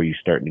before you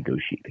start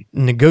negotiating.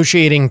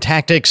 Negotiating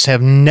tactics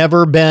have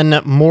never been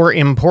more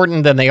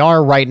important than they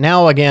are right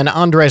now. Again,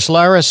 Andres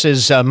Laris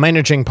is a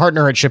managing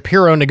partner at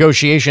Shapiro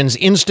Negotiations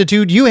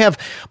Institute. You have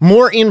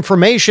more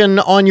information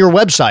on your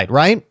website,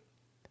 right?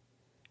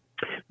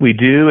 We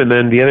do, and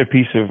then the other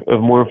piece of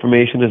more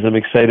information is I'm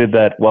excited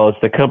that while it's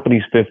the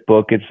company's fifth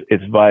book,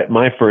 it's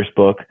my first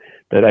book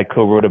that I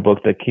co-wrote, a book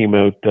that came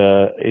out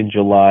in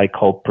July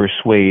called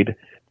Persuade,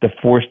 the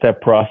 4-step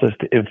process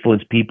to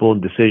influence people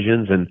and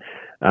decisions,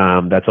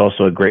 and that's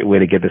also a great way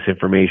to get this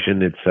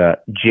information.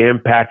 It's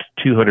jam-packed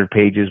 200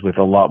 pages with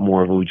a lot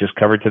more of what we just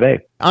covered today.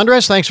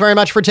 Andres, thanks very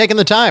much for taking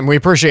the time. We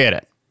appreciate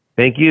it.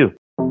 Thank you.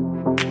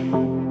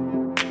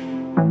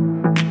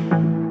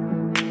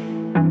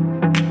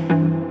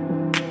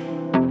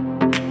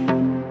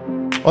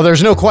 Well,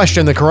 there's no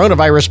question the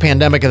coronavirus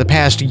pandemic of the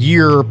past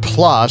year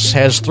plus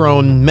has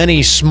thrown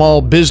many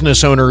small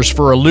business owners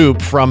for a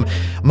loop. From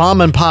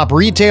mom and pop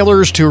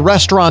retailers to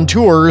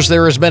restaurateurs,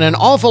 there has been an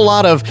awful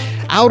lot of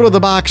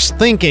out-of-the-box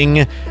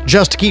thinking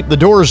just to keep the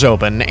doors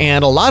open.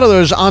 And a lot of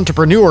those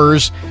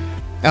entrepreneurs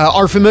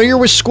are familiar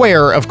with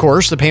Square, of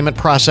course, the payment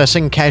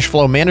processing cash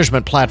flow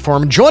management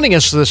platform. Joining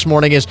us this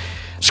morning is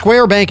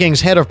Square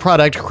Banking's head of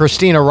product,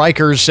 Christina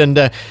Reichers.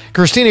 And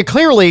Christina,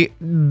 clearly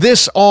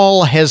this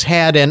all has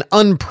had an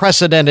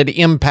unprecedented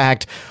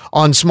impact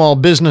on small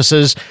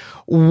businesses.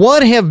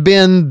 What have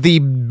been the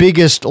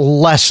biggest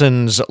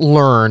lessons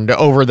learned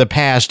over the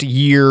past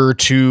year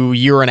to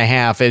year and a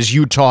half as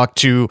you talk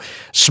to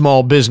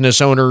small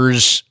business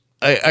owners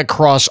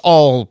across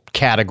all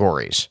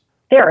categories?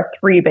 There are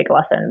 3 big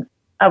lessons.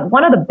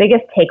 One of the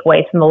biggest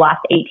takeaways from the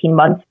last 18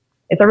 months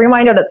is a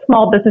reminder that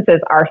small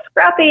businesses are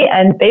scrappy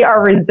and they are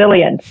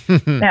resilient.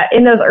 Now,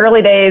 in those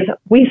early days,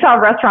 we saw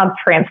restaurants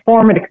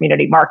transform into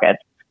community markets.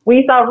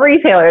 We saw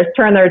retailers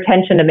turn their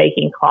attention to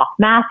making cloth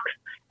masks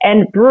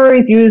and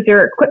breweries use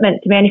your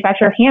equipment to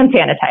manufacture hand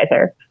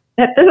sanitizer.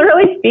 This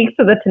really speaks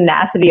to the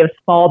tenacity of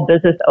small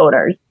business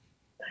owners.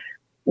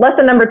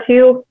 Lesson number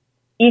 2,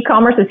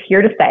 e-commerce is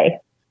here to stay.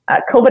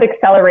 COVID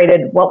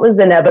accelerated what was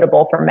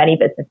inevitable for many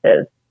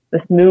businesses,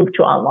 this move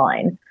to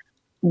online.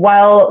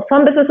 While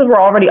some businesses were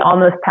already on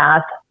this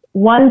path,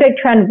 one big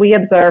trend we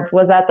observed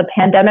was that the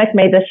pandemic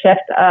made this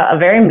shift a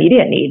very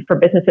immediate need for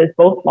businesses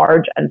both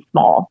large and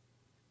small.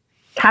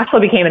 Cash flow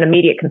became an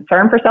immediate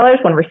concern for sellers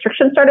when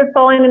restrictions started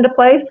falling into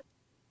place.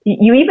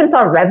 You even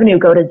saw revenue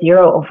go to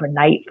zero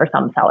overnight for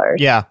some sellers.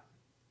 Yeah.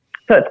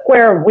 So at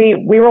Square, we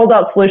rolled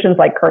out solutions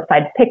like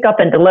curbside pickup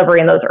and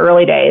delivery in those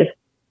early days,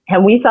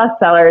 and we saw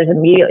sellers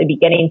immediately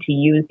beginning to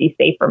use these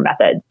safer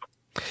methods.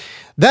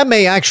 That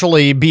may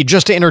actually be,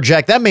 just to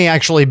interject, that may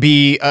actually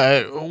be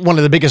one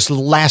of the biggest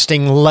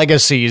lasting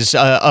legacies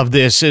of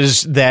this,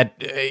 is that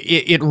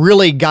it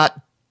really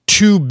got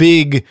too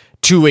big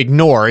to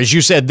ignore. As you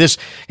said, this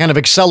kind of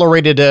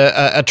accelerated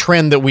a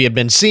trend that we had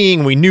been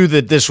seeing. We knew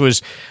that this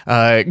was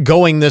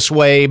going this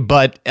way,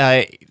 but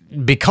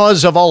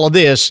because of all of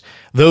this,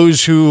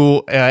 those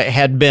who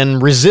had been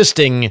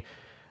resisting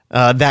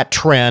that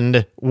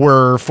trend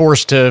were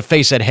forced to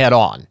face it head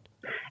on.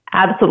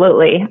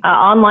 Absolutely.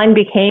 Online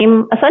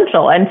became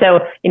essential. And so,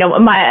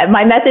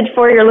 my message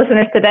for your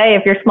listeners today,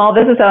 if you're a small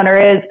business owner,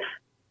 is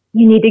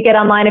you need to get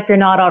online if you're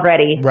not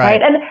already.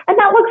 Right? And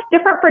that looks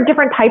different for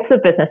different types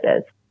of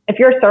businesses. If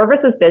you're a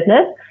services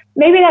business,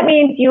 maybe that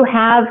means you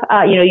have,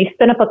 you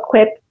spin up a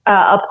quick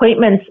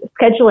appointments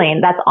scheduling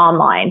that's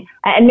online,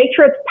 and make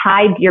sure it's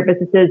tied to your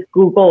business's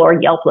Google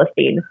or Yelp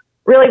listing,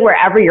 really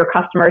wherever your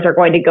customers are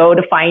going to go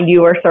to find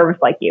you or service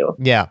like you.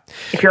 Yeah.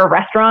 If you're a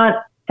restaurant,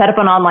 set up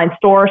an online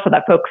store so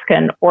that folks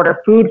can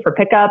order food for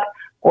pickup,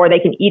 or they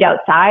can eat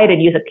outside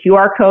and use a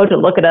QR code to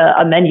look at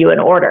a menu and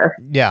order.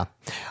 Yeah.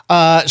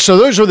 So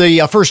those were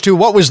the first two.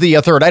 What was the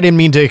third? I didn't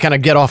mean to kind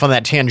of get off on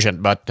that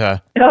tangent, but...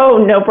 Oh,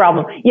 no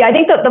problem. Yeah, I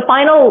think that the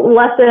final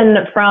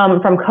lesson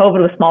from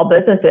COVID with small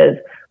businesses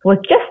was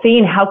just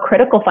seeing how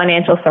critical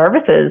financial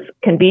services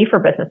can be for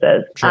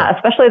businesses,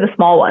 especially the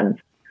small ones.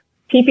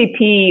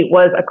 PPP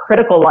was a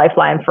critical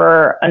lifeline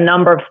for a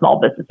number of small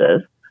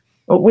businesses.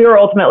 We were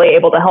ultimately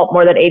able to help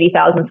more than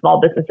 80,000 small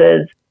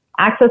businesses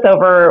access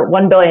over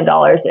 $1 billion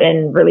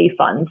in relief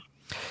funds.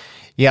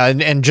 Yeah,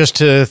 and just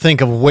to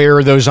think of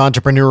where those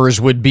entrepreneurs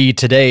would be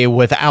today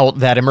without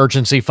that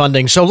emergency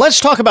funding. So let's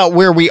talk about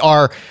where we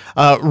are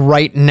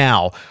right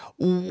now.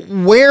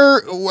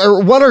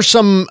 What are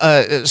some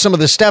of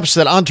the steps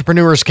that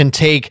entrepreneurs can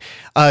take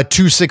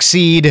to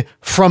succeed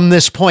from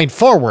this point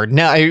forward?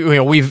 Now,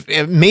 we've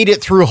made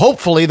it through,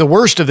 hopefully, the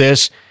worst of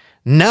this.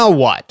 Now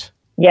what?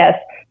 Yes.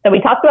 So we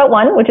talked about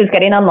one, which is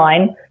getting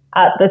online.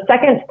 The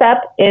second step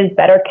is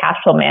better cash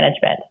flow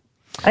management.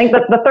 I think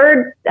the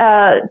third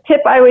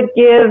tip I would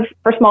give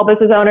for small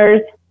business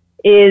owners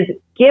is,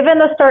 given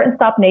the start and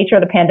stop nature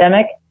of the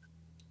pandemic,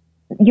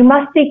 you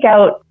must seek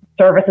out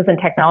services and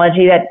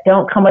technology that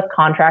don't come with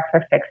contracts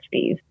or fixed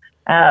fees.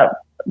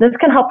 This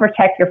can help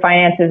protect your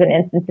finances in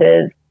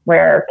instances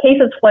where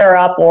cases flare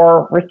up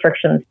or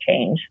restrictions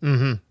change.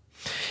 Mm-hmm.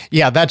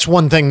 Yeah, that's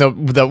one thing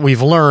that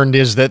we've learned,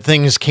 is that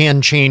things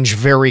can change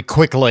very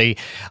quickly.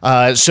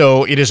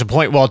 So it is a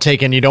point well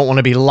taken. You don't want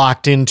to be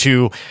locked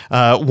into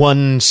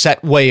one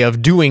set way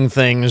of doing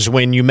things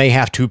when you may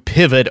have to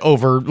pivot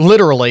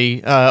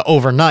literally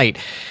overnight.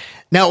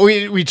 Now,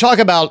 we talk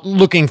about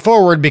looking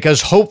forward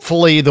because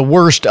hopefully the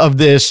worst of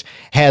this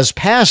has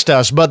passed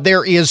us, but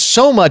there is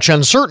so much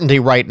uncertainty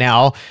right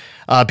now.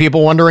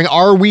 People wondering,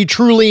 are we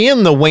truly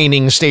in the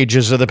waning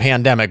stages of the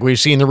pandemic? We've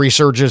seen the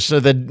resurgence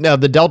of the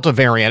Delta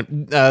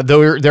variant.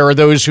 There are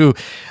those who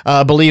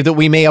believe that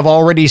we may have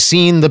already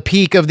seen the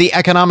peak of the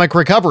economic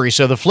recovery.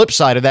 So the flip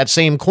side of that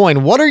same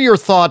coin. What are your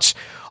thoughts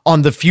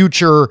on the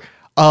future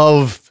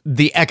of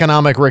the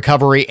economic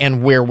recovery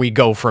and where we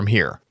go from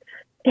here?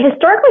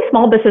 Historically,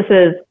 small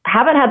businesses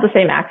haven't had the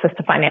same access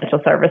to financial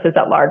services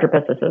that larger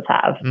businesses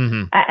have.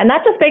 Mm-hmm. And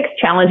that just makes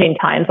challenging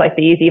times like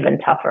these even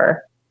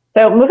tougher.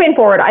 So moving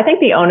forward, I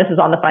think the onus is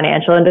on the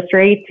financial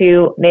industry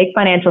to make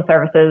financial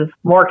services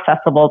more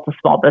accessible to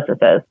small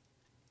businesses.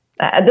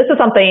 This is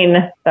something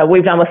that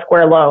we've done with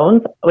Square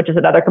Loans, which is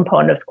another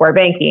component of Square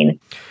Banking.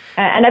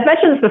 And I've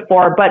mentioned this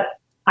before, but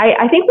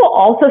I think we'll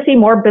also see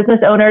more business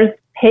owners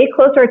pay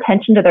closer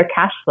attention to their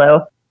cash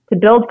flow to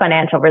build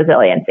financial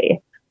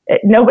resiliency.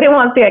 Nobody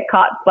wants to get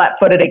caught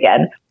flat-footed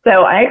again.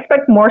 So I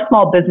expect more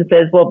small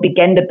businesses will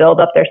begin to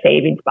build up their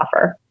savings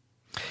buffer.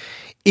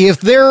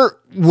 If there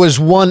was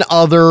one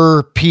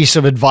other piece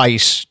of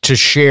advice to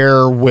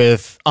share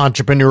with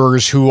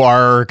entrepreneurs who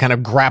are kind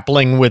of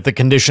grappling with the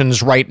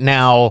conditions right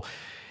now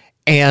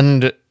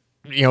and,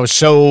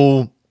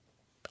 so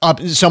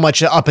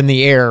much up in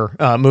the air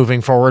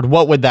moving forward,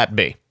 what would that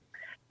be?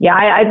 Yeah,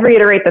 I'd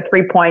reiterate the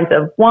 3 points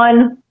of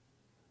 1,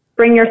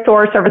 bring your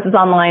store services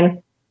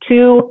online.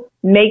 2,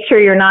 make sure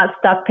you're not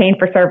stuck paying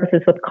for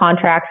services with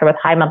contracts or with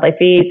high monthly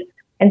fees.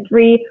 And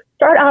 3,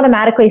 start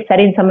automatically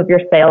setting some of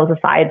your sales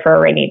aside for a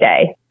rainy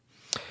day.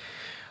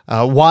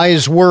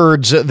 Wise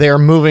words there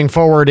moving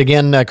forward.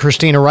 Again,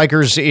 Christina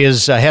Rikers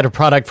is head of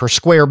product for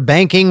Square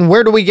Banking.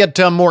 Where do we get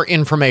more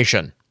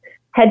information?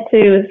 Head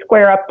to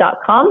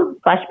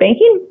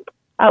squareup.com/banking.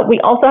 We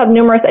also have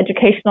numerous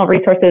educational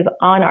resources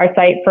on our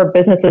site for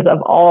businesses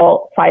of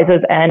all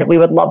sizes, and we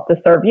would love to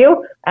serve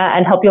you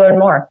and help you learn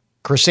more.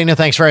 Christina,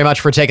 thanks very much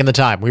for taking the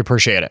time. We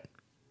appreciate it.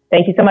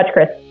 Thank you so much,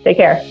 Chris. Take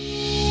care.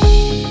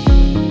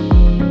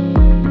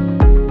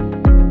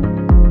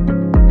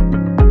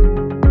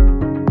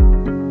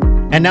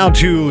 And now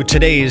to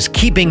today's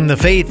Keeping the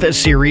Faith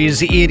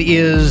series. It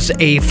is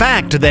a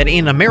fact that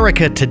in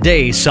America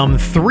today, some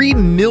 3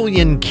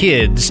 million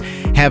kids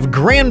have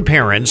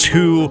grandparents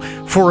who,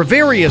 for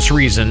various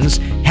reasons,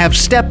 have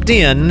stepped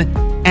in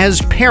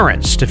as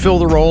parents to fill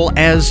the role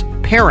as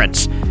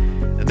parents.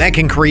 That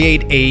can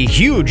create a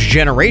huge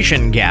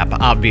generation gap,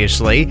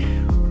 obviously.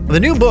 The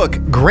new book,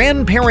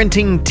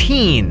 Grandparenting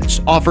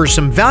Teens, offers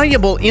some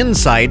valuable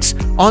insights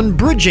on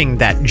bridging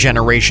that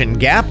generation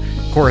gap.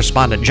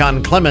 Correspondent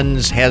John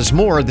Clemens has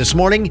more this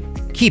morning,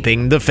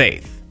 Keeping the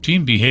Faith.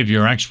 Teen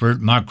behavior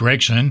expert Mark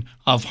Gregson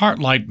of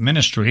Heartlight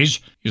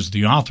Ministries is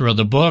the author of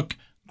the book,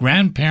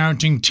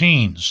 Grandparenting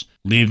Teens,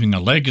 Leaving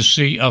a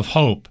Legacy of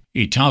Hope.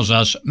 He tells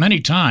us many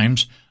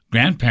times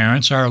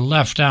grandparents are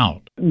left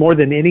out. More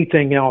than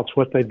anything else,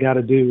 what they've got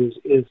to do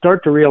is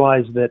start to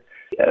realize that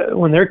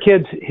when their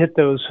kids hit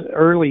those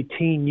early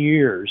teen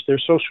years, their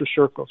social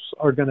circles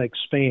are going to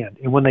expand.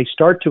 And when they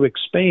start to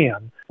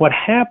expand, what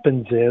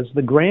happens is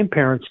the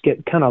grandparents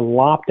get kind of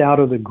lopped out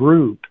of the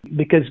group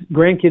because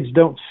grandkids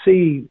don't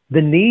see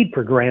the need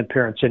for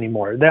grandparents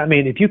anymore.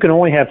 If you can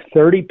only have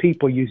 30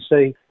 people you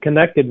say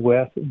connected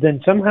with, then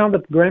somehow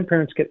the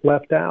grandparents get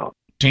left out.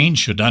 Teens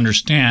should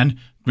understand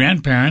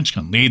grandparents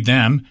can lead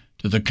them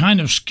to the kind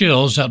of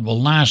skills that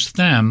will last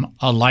them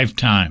a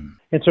lifetime.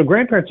 And so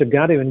grandparents have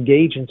got to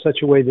engage in such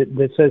a way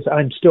that says,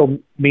 I'm still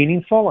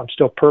meaningful, I'm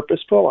still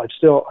purposeful,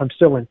 I'm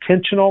still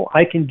intentional.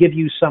 I can give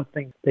you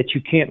something that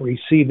you can't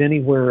receive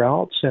anywhere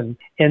else. And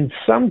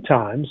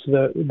sometimes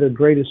the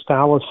greatest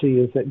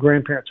fallacy is that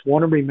grandparents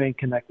want to remain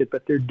connected,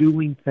 but they're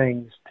doing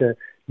things to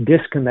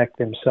disconnect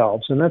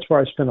themselves. And that's where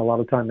I spend a lot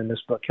of time in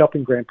this book,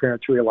 helping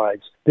grandparents realize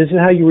this is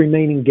how you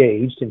remain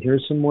engaged, and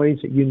here's some ways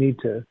that you need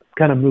to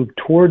kind of move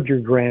toward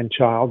your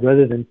grandchild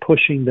rather than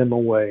pushing them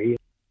away.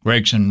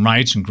 Gregson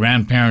writes in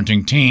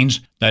Grandparenting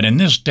Teens that in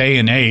this day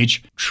and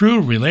age, true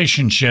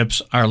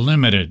relationships are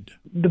limited.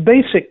 The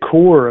basic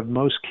core of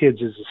most kids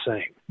is the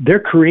same. They're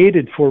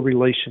created for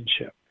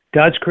relationship.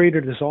 God's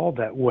created us all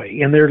that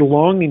way, and they're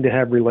longing to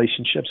have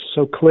relationships.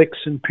 So cliques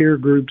and peer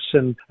groups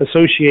and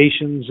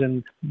associations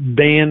and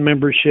band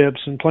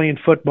memberships and playing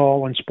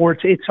football and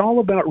sports, it's all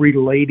about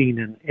relating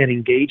and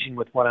engaging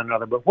with one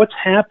another. But what's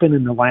happened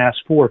in the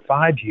last 4 or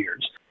 5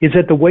 years is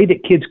that the way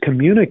that kids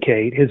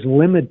communicate has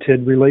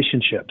limited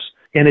relationships.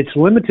 And it's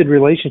limited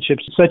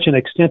relationships to such an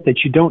extent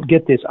that you don't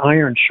get this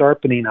iron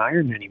sharpening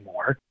iron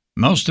anymore.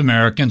 Most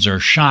Americans are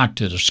shocked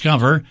to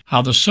discover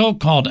how the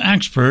so-called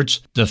experts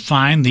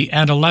define the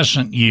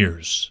adolescent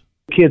years.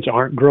 Kids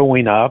aren't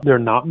growing up. They're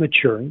not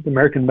maturing. The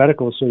American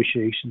Medical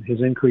Association has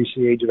increased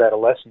the age of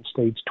adolescence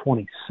to age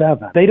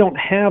 27. They don't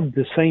have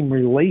the same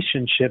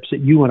relationships that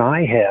you and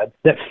I had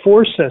that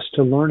force us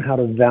to learn how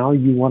to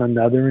value one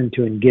another and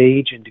to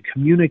engage and to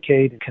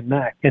communicate and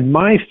connect. And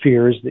my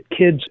fear is that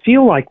kids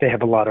feel like they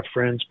have a lot of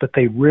friends, but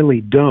they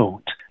really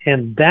don't.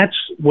 And that's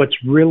what's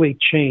really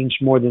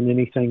changed more than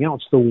anything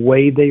else, the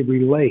way they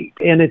relate.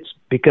 And it's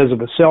because of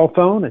a cell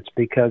phone. It's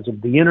because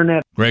of the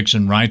internet.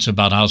 Gregson writes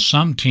about how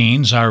some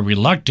teens are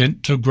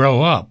reluctant to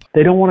grow up.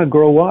 They don't want to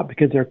grow up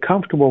because they're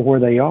comfortable where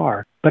they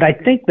are. But I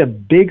think the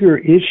bigger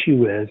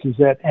issue is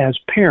that as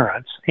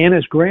parents and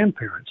as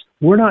grandparents,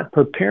 we're not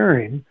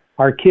preparing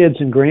our kids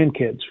and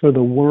grandkids for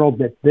the world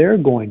that they're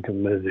going to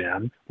live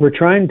in. We're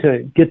trying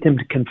to get them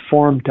to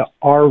conform to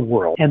our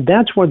world. And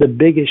that's where the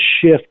biggest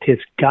shift has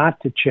got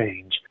to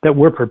change, that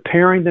we're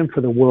preparing them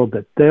for the world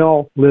that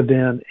they'll live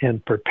in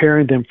and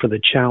preparing them for the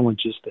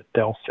challenges that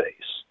they'll face.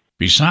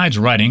 Besides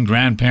writing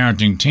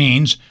Grandparenting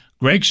Teens,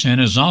 Gregson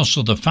is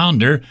also the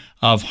founder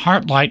of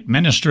Heartlight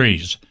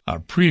Ministries, a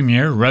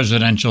premier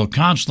residential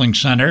counseling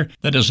center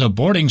that is a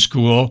boarding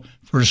school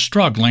for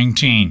struggling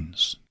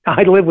teens.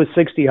 I live with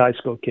 60 high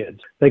school kids.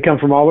 They come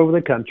from all over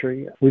the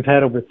country. We've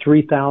had over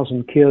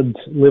 3,000 kids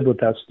live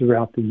with us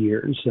throughout the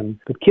years. And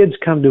the kids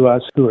come to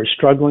us who are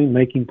struggling,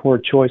 making poor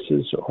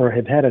choices, or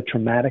have had a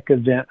traumatic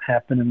event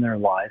happen in their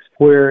life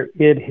where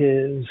it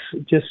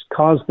has just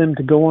caused them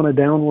to go on a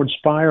downward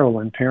spiral.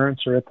 And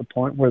parents are at the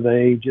point where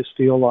they just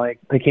feel like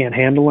they can't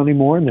handle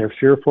anymore, and they're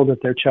fearful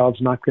that their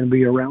child's not going to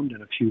be around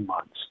in a few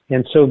months.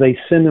 And so they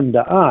send them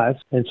to us.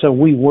 And so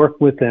we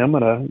work with them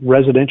at a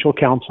residential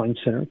counseling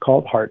center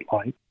called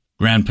Heartlight.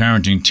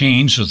 Grandparenting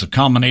Teens is the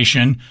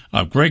culmination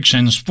of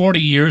Gregson's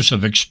 40 years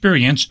of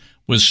experience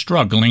with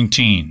struggling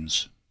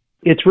teens.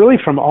 It's really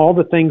from all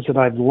the things that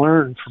I've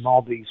learned from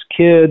all these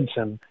kids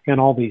and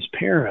all these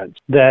parents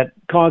that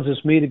causes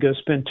me to go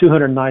spend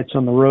 200 nights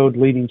on the road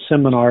leading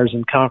seminars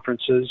and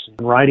conferences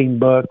and writing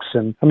books.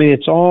 And I mean,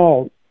 it's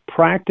all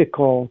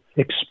practical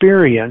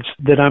experience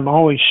that I'm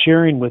always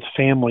sharing with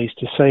families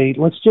to say,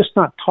 let's just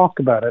not talk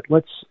about it.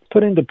 Let's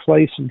put into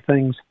place some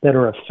things that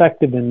are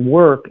effective and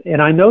work.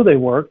 And I know they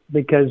work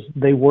because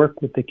they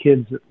work with the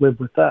kids that live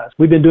with us.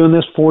 We've been doing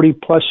this 40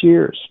 plus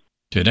years.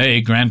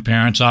 Today,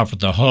 grandparents offer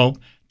the hope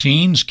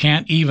teens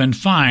can't even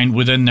find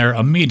within their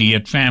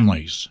immediate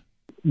families.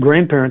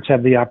 Grandparents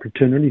have the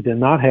opportunity to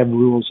not have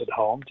rules at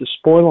home, to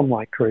spoil them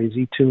like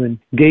crazy, to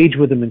engage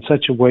with them in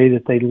such a way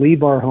that they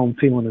leave our home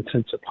feeling a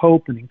sense of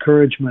hope and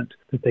encouragement,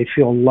 that they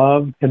feel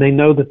loved, and they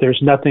know that there's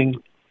nothing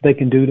they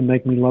can do to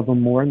make me love them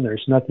more, and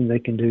there's nothing they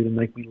can do to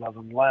make me love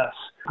them less.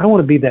 I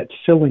want to be that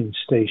filling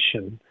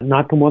station,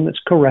 not the one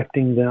that's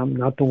correcting them,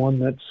 not the one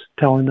that's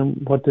telling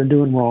them what they're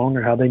doing wrong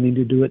or how they need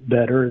to do it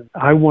better.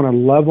 I want to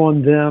love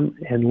on them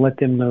and let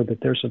them know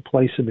that there's a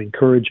place of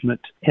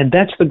encouragement, and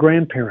that's the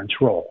grandparents'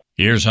 role.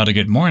 Here's how to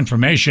get more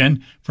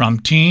information from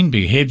teen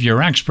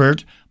behavior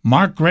expert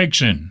Mark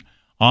Gregson,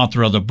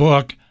 author of the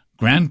book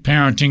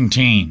Grandparenting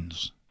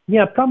Teens.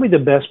 Yeah, probably the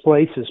best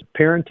place is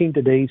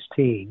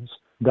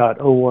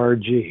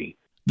parentingtodaysteens.org.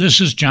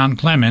 This is John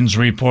Clemens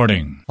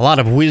reporting. A lot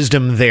of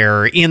wisdom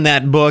there in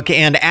that book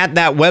and at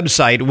that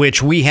website,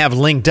 which we have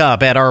linked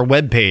up at our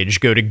webpage.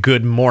 Go to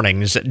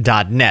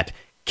goodmornings.net.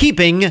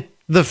 Keeping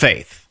the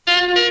faith.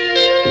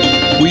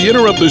 We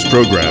interrupt this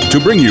program to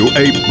bring you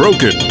a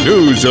broken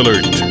news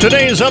alert.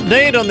 Today's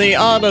update on the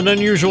odd and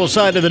unusual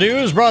side of the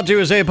news brought to you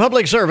as a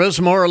public service,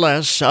 more or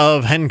less,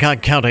 of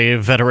Hancock County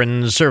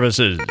Veterans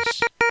Services.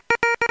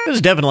 This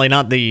is definitely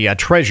not the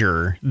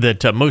treasure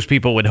that most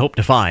people would hope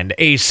to find.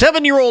 A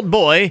 7-year-old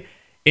boy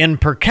in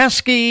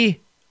Perkasie,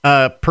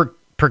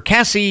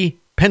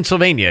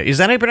 Pennsylvania. Is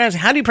that how you pronounce it?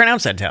 How do you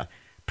pronounce that town?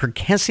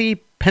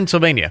 Perkasie,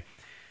 Pennsylvania.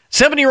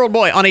 7-year-old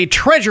boy on a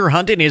treasure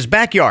hunt in his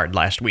backyard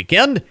last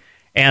weekend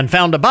and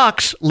found a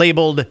box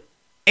labeled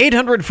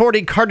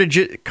 840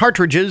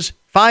 cartridges,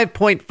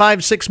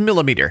 5.56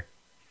 millimeter.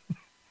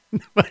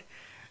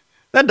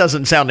 That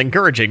doesn't sound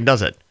encouraging,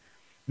 does it?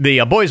 The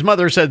boy's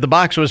mother said the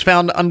box was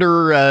found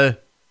under a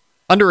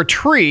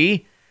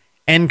tree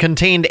and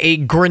contained a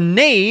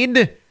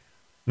grenade,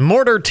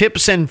 mortar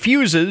tips, and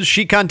fuses.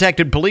 She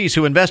contacted police,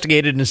 who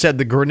investigated and said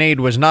the grenade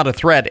was not a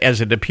threat as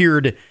it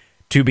appeared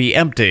to be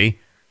empty.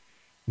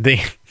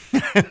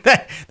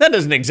 That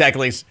doesn't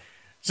exactly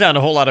sound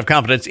a whole lot of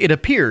confidence. It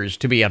appears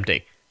to be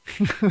empty.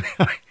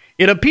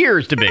 It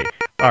appears to be.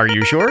 Are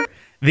you sure?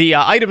 The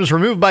items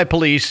removed by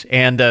police,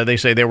 and they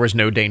say there was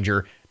no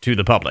danger to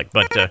the public.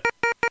 But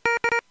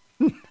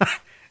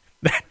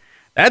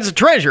that's a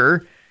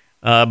treasure,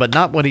 but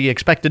not what he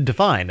expected to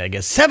find. I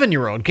guess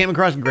 7-year-old came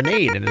across a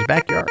grenade in his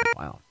backyard.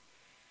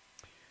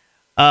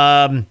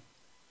 Wow.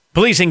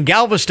 Police in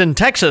Galveston,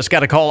 Texas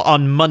got a call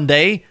on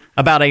Monday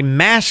about a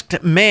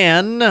masked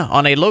man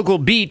on a local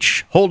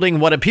beach holding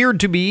what appeared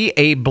to be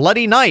a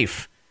bloody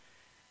knife.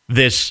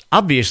 This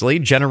obviously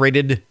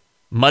generated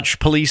much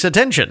police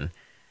attention.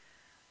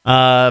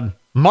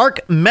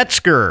 Mark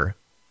Metzger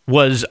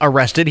was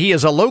arrested. He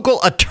is a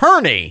local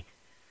attorney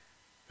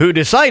who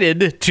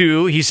decided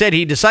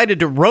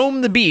to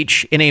roam the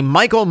beach in a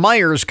Michael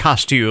Myers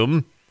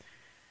costume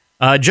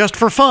just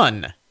for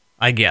fun,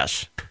 I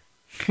guess.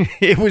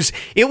 It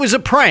was a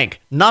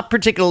prank, not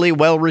particularly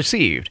well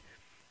received.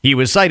 He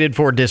was cited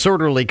for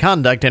disorderly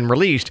conduct and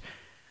released.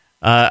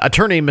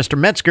 Attorney Mr.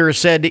 Metzger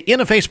said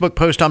in a Facebook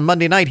post on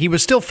Monday night he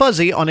was still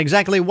fuzzy on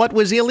exactly what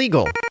was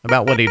illegal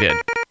about what he did.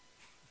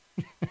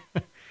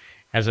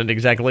 Hasn't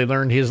exactly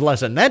learned his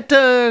lesson. That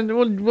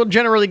will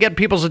generally get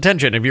people's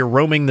attention if you're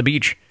roaming the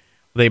beach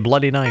with a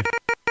bloody knife.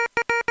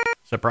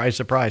 Surprise,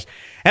 surprise.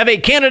 Have a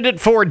candidate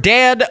for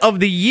Dad of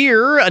the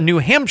Year, a New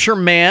Hampshire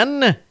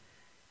man,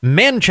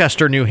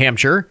 Manchester, New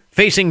Hampshire,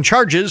 facing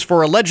charges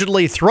for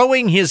allegedly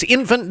throwing his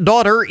infant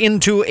daughter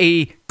into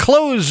a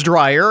clothes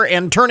dryer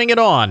and turning it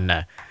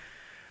on.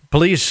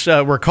 Police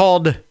were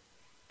called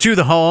to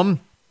the home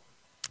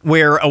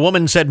where a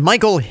woman said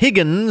Michael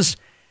Higgins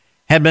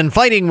had been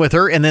fighting with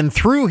her and then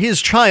threw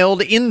his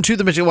child into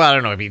the machine. Well, I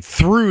don't know if he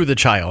threw the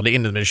child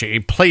into the machine.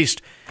 He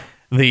placed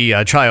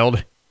the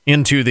child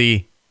into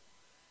the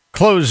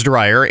clothes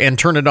dryer and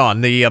turned it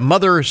on. The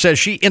mother says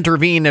she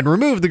intervened and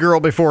removed the girl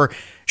before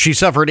she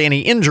suffered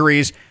any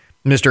injuries.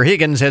 Mr.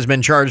 Higgins has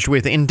been charged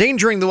with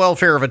endangering the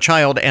welfare of a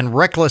child and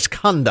reckless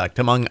conduct,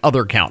 among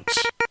other counts.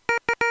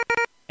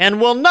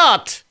 And will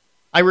not,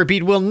 I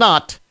repeat, will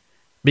not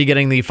be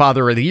getting the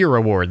Father of the Year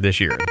award this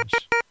year.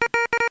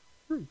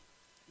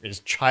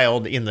 His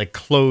child in the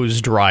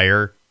clothes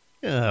dryer.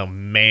 Oh,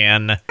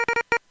 man.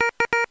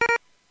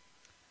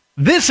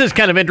 This is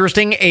kind of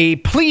interesting. A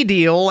plea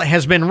deal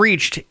has been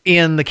reached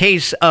in the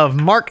case of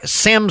Mark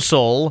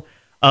Samsel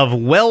of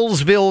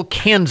Wellsville,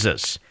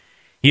 Kansas.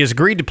 He has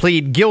agreed to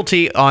plead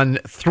guilty on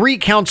 3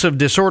 counts of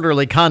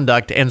disorderly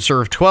conduct and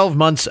serve 12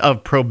 months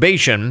of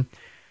probation.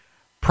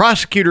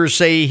 Prosecutors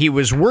say he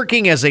was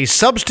working as a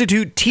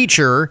substitute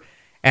teacher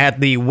at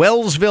the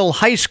Wellsville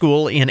High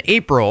School in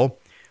April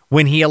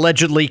when he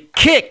allegedly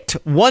kicked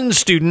one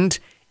student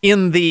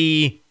in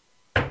the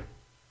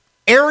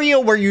area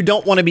where you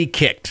don't want to be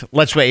kicked.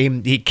 Let's say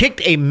he kicked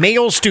a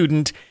male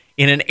student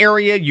in an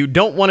area you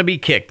don't want to be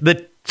kicked.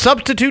 The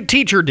substitute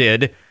teacher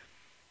did,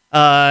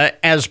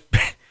 as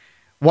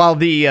while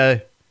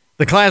the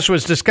class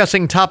was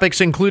discussing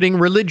topics including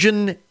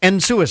religion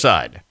and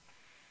suicide.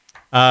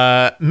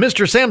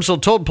 Mr.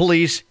 Samsel told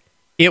police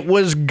it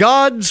was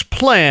God's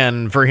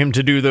plan for him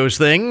to do those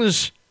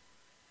things,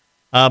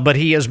 but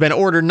he has been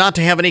ordered not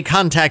to have any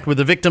contact with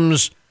the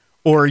victims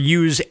or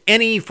use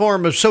any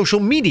form of social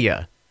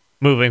media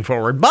moving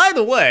forward. By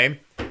the way,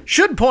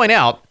 should point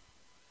out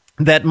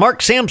that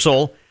Mark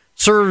Samsel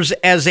serves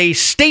as a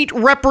state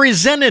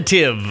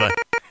representative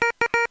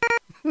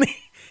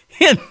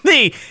in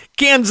the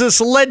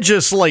Kansas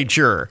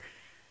legislature.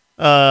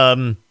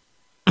 I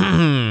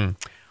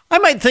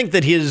might think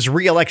that his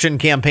re-election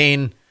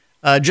campaign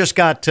just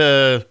got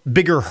a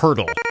bigger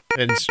hurdle.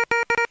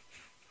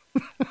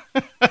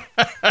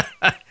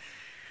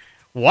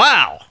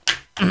 Wow.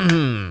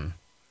 And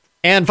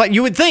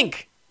you would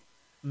think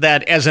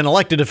that as an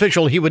elected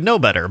official he would know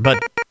better,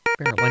 but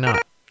apparently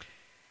not.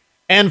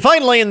 And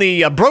finally, in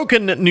the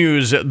broken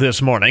news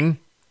this morning,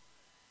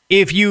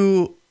 if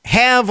you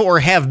have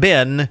or have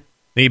been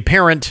the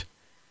parent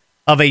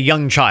of a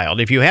young child,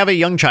 if you have a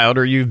young child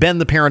or you've been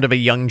the parent of a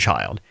young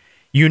child,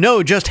 you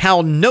know just how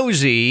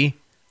nosy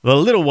the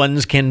little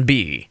ones can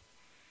be.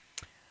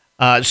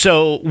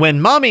 So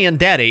when mommy and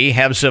daddy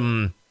have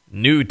some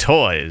new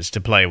toys to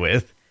play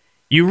with,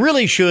 you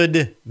really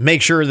should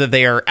make sure that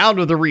they are out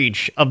of the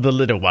reach of the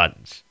little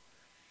ones.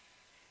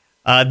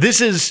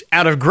 This is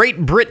out of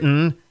Great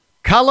Britain.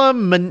 Kala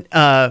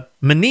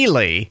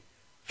Manili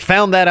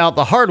found that out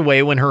the hard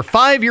way when her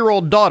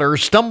 5-year-old daughter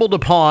stumbled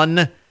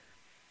upon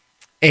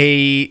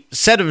a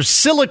set of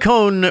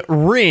silicone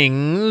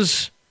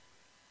rings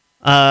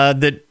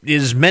that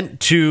is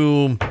meant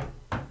to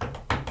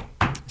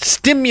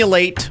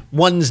stimulate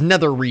one's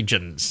nether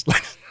regions.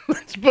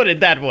 Let's put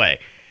it that way.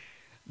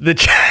 The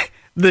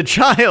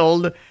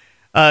child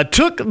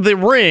took the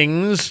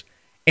rings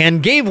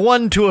and gave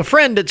one to a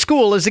friend at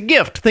school as a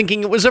gift,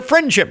 thinking it was a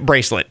friendship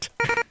bracelet.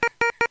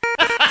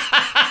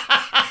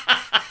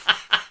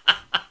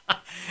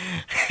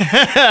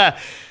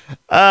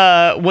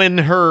 When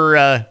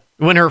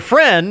her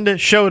friend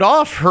showed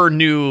off her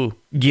new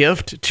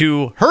gift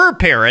to her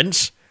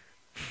parents,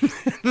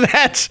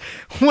 that's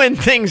when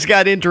things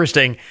got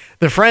interesting.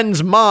 The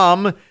friend's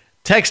mom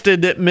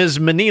texted Ms.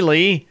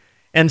 Manili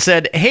and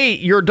said, "Hey,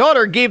 your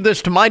daughter gave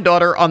this to my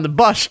daughter on the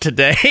bus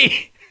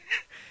today,"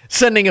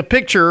 sending a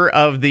picture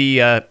of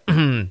the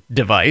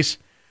device.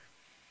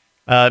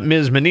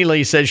 Ms.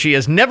 Manili says she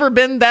has never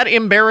been that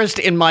embarrassed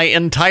in my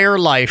entire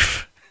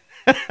life.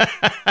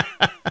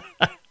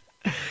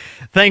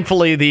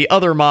 Thankfully, the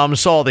other mom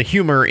saw the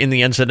humor in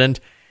the incident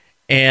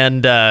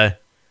and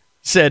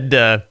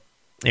said,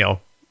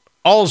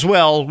 all's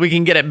well, we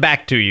can get it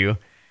back to you.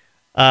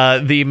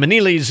 The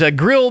Manilis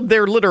grilled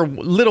their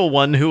little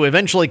one, who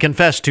eventually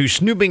confessed to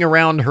snooping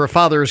around her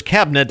father's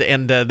cabinet,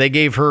 and they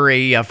gave her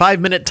a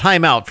 5-minute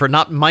timeout for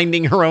not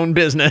minding her own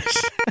business.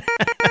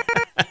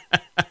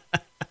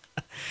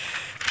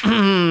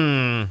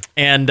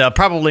 And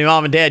probably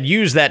mom and dad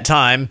used that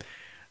time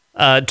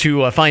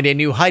to find a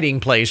new hiding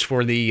place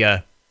for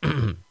the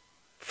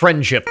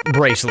friendship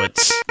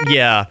bracelets.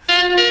 Yeah.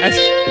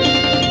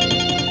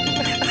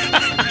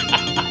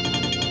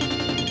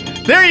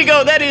 There you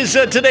go. That is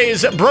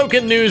today's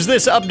broken news.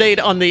 This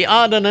update on the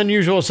odd and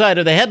unusual side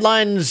of the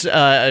headlines,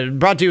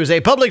 brought to you as a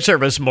public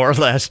service, more or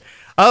less,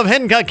 of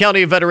Hancock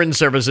County Veterans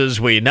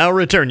Services. We now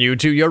return you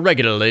to your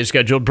regularly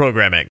scheduled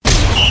programming.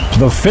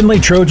 The Findlay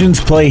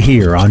Trojans play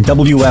here on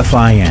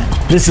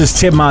WFIN. This is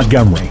Tim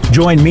Montgomery.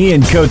 Join me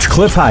and Coach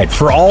Cliff Height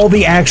for all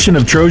the action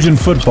of Trojan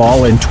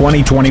football in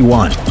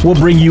 2021. We'll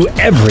bring you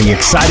every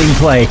exciting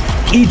play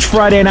each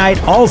Friday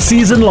night, all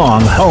season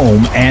long,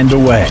 home and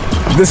away.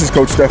 This is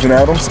Coach Stephen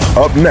Adams.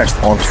 Up next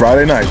on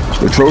Friday night,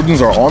 the Trojans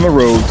are on the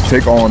road to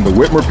take on the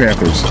Whitmer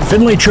Panthers.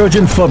 Findlay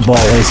Trojan football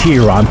is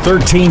here on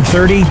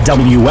 1330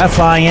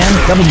 WFIN,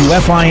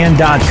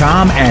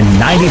 WFIN.com, and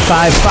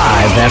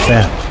 95.5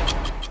 FM.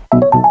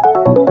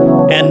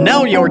 And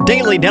now your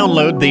daily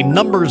download, the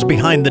numbers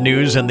behind the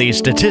news and the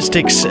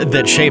statistics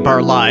that shape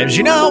our lives.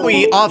 You know how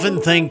we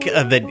often think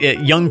that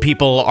young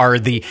people are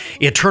the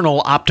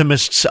eternal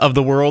optimists of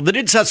the world, that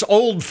it's us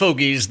old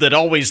fogies that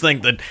always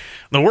think that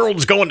the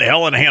world's going to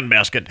hell in a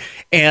handbasket.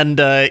 And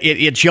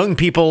it's young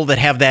people that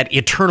have that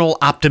eternal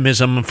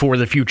optimism for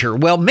the future.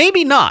 Well,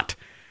 maybe not.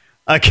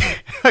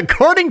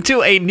 According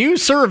to a new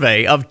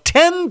survey of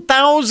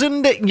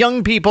 10,000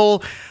 young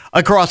people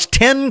across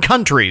 10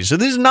 countries. So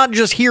this is not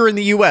just here in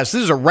the U.S.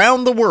 This is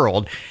around the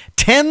world.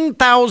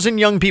 10,000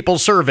 young people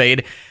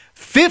surveyed.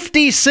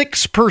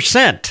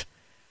 56%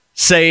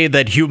 say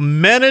that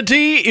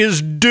humanity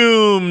is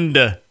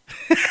doomed.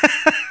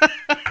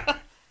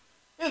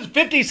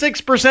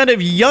 56%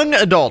 of young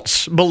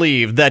adults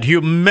believe that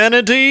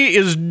humanity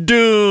is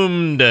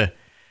doomed.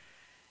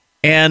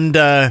 And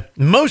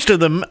most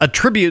of them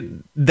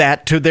attribute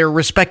that to their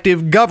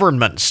respective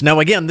governments. Now,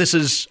 again, this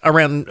is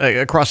around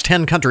across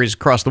 10 countries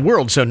across the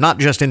world, so not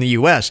just in the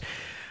U.S.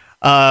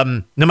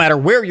 No matter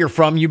where you're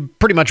from, you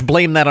pretty much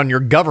blame that on your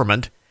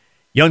government.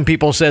 Young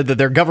people said that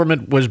their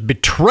government was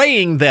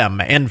betraying them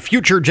and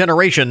future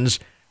generations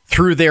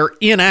through their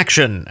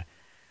inaction.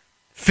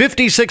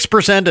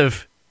 56%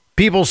 of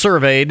people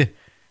surveyed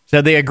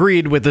said they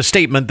agreed with the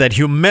statement that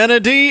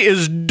humanity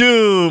is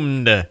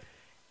doomed.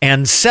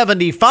 And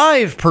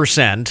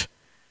 75%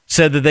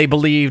 said that they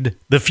believed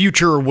the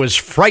future was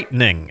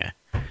frightening.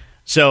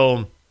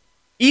 So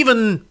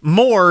even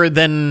more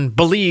than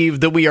believe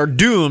that we are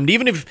doomed,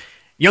 even if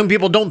young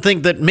people don't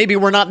think that maybe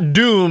we're not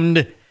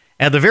doomed,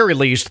 at the very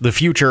least, the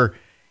future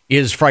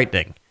is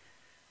frightening.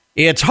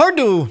 It's hard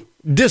to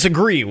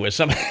disagree with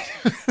some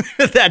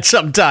that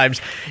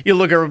sometimes. You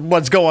look at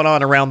what's going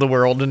on around the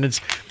world, and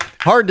it's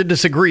hard to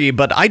disagree,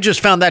 but I just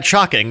found that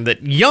shocking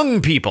that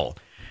young people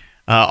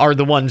are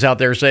the ones out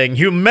there saying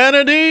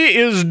humanity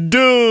is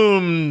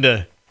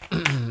doomed.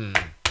 Something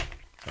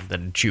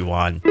to chew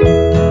on.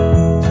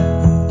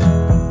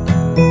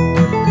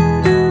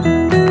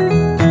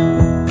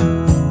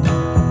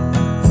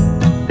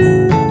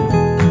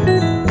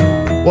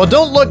 Well,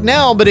 don't look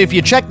now, but if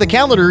you check the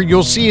calendar,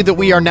 you'll see that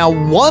we are now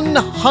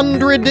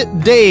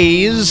 100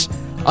 days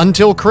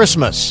until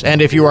Christmas.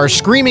 And if you are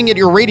screaming at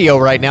your radio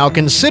right now,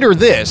 consider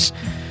this.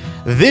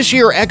 This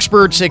year,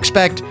 experts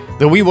expect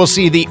that we will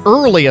see the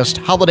earliest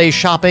holiday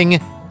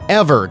shopping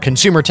ever.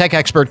 Consumer tech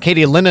expert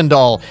Katie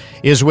Linendahl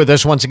is with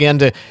us once again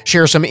to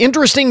share some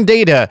interesting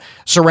data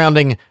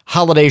surrounding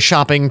holiday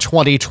shopping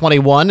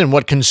 2021 and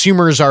what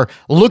consumers are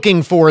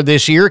looking for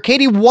this year.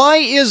 Katie, why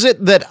is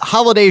it that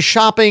holiday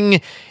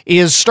shopping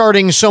is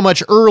starting so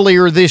much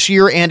earlier this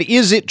year? And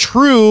is it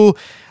true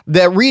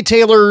that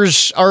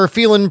retailers are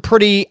feeling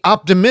pretty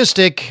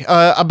optimistic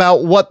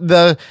about what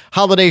the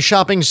holiday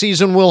shopping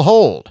season will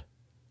hold?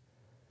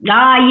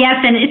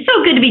 Yes, and it's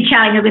so good to be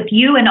chatting with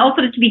you and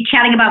also to be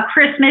chatting about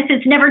Christmas.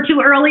 It's never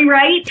too early,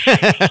 right?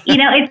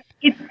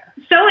 It's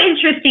so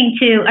interesting,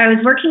 too. I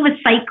was working with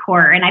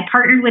Sitecore, and I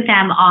partnered with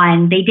them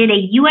they did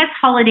a U.S.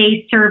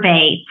 holiday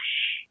survey.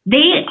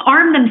 They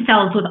arm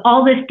themselves with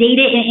all this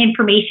data and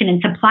information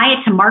and supply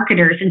it to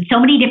marketers in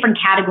so many different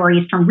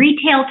categories, from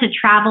retail to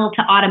travel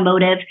to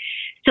automotive,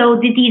 so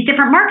that these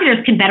different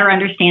marketers can better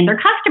understand their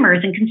customers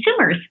and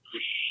consumers.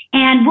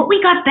 And what we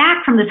got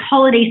back from this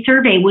holiday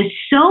survey was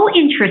so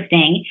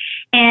interesting.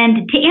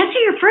 And to answer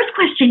your first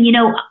question,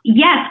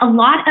 yes, a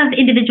lot of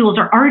individuals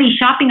are already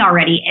shopping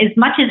already. As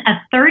much as a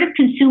third of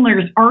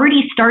consumers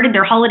already started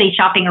their holiday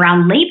shopping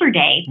around Labor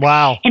Day.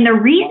 Wow. And the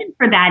reason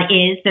for that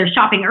is they're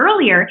shopping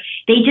earlier.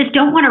 They just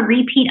don't want a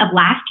repeat of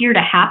last year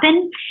to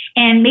happen.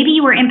 And maybe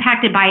you were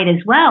impacted by it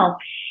as well.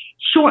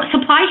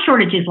 Supply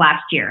shortages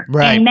last year.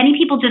 Right. And many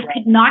people just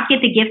could not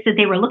get the gifts that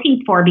they were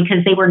looking for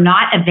because they were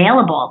not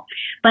available.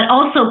 But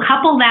also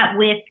couple that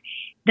with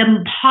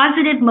the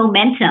positive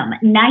momentum.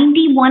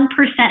 91%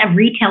 of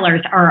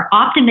retailers are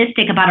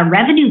optimistic about a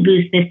revenue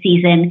boost this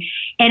season,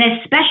 and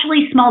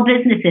especially small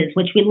businesses,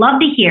 which we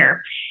love to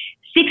hear.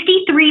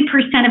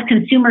 63% of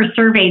consumers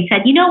surveyed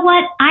said, you know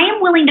what, I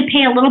am willing to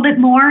pay a little bit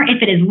more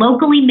if it is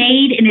locally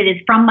made and it is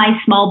from my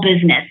small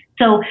business.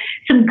 So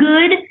some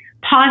good,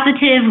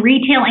 positive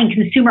retail and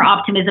consumer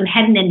optimism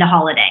heading into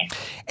holiday.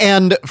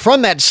 And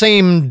from that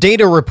same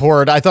data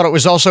report, I thought it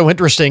was also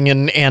interesting,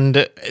 and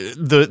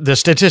the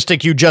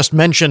statistic you just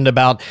mentioned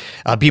about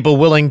people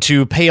willing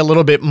to pay a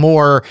little bit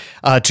more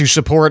to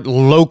support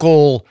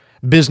local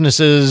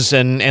businesses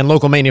and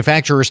local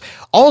manufacturers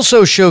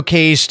also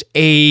showcased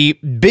a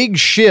big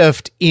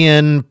shift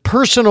in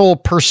personal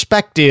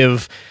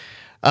perspective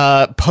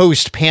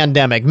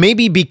post-pandemic,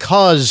 maybe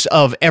because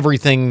of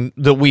everything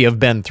that we have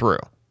been through.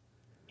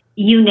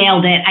 You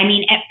nailed it. I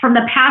mean, from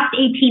the past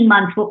 18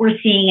 months, what we're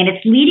seeing, and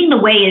it's leading the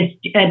way,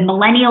 is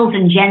millennials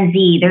and Gen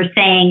Z. They're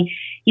saying,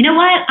 you know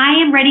what? I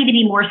am ready to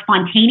be more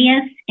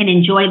spontaneous and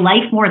enjoy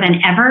life more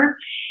than ever.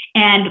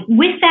 And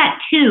with that,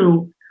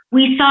 too,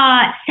 we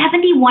saw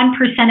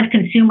 71% of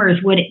consumers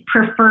would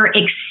prefer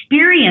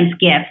experience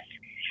gifts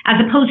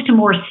as opposed to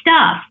more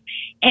stuff.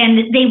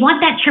 And they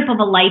want that trip of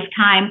a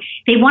lifetime.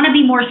 They want to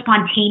be more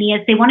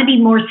spontaneous. They want to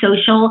be more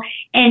social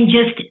and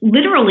just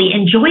literally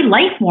enjoy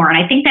life more. And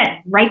I think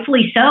that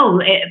rightfully so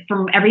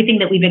from everything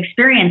that we've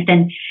experienced.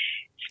 And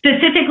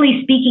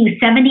specifically speaking,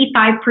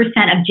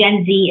 75% of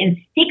Gen Z and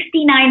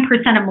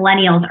 69% of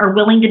millennials are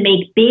willing to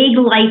make big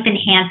life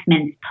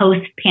enhancements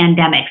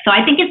post-pandemic. So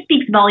I think it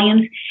speaks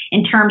volumes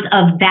in terms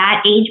of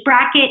that age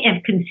bracket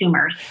of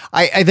consumers.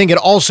 I think it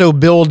also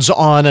builds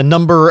on a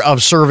number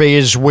of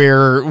surveys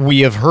where we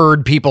have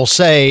heard people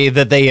say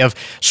that they have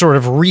sort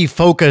of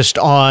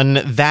refocused on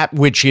that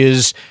which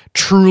is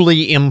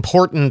truly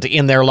important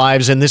in their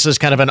lives, and this is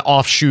kind of an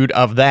offshoot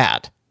of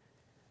that.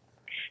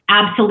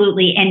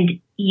 Absolutely. And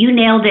you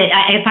nailed it.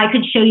 If I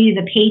could show you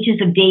the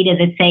pages of data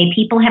that say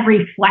people have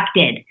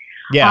reflected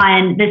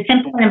on the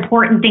simple and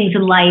important things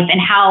in life and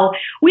how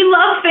we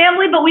love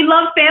family, but we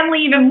love family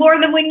even more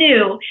than we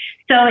knew.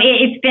 So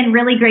it's been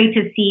really great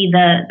to see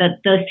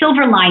the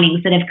silver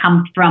linings that have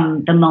come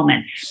from the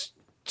moment.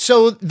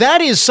 So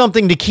that is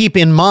something to keep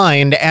in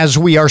mind as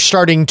we are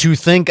starting to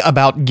think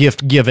about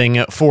gift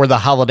giving for the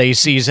holiday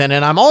season.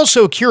 And I'm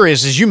also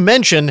curious, as you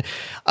mentioned,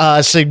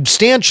 a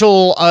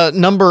substantial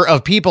number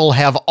of people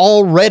have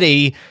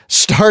already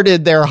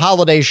started their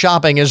holiday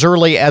shopping as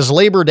early as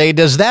Labor Day.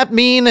 Does that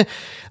mean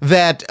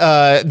that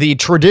the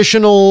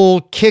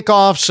traditional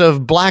kickoffs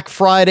of Black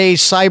Friday,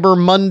 Cyber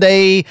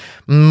Monday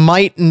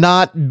might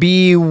not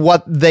be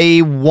what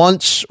they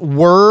once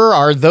were?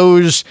 Are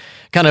those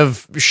kind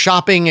of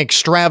shopping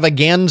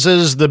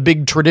extravaganzas the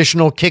big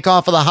traditional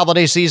kickoff of the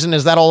holiday season?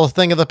 Is that all a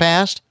thing of the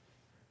past?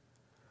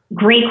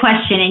 Great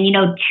question. And,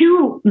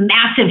 two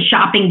massive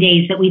shopping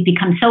days that we've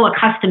become so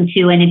accustomed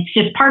to, and it's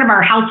just part of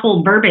our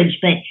household verbiage,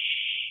 but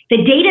the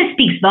data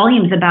speaks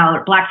volumes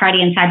about Black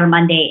Friday and Cyber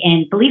Monday.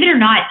 And believe it or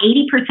not,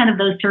 80% of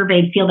those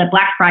surveyed feel that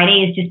Black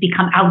Friday has just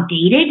become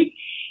outdated.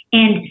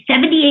 And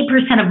 78%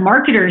 of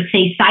marketers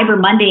say Cyber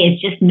Monday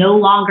is just no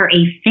longer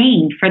a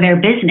thing for their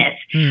business.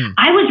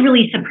 I was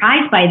really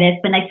surprised by this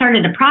when I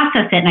started to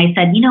process it. And I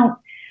said, to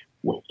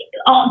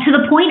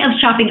the point of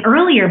shopping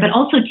earlier, but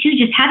also too,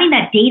 just having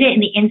that data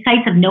and the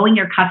insights of knowing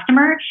your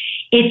customer.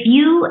 If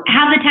you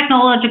have the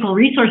technological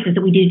resources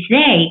that we do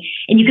today,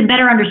 and you can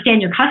better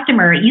understand your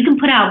customer, you can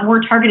put out more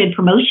targeted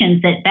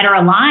promotions that better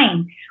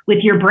align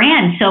with your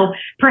brand. So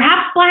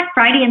perhaps Black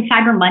Friday and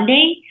Cyber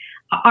Monday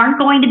aren't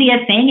going to be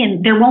a thing,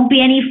 and there won't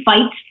be any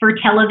fights for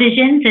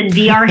televisions and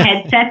VR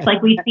headsets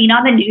like we've seen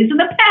on the news in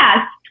the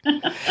past.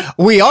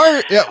 We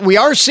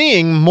are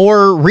seeing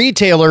more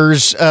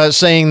retailers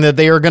saying that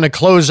they are going to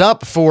close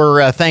up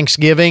for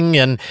Thanksgiving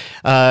and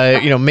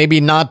maybe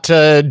not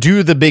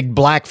do the big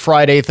Black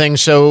Friday thing.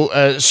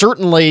 So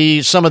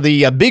certainly some of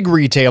the big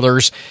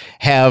retailers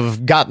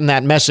have gotten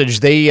that message.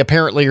 They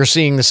apparently are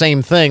seeing the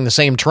same thing, the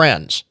same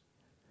trends.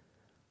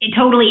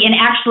 Totally. And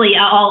actually,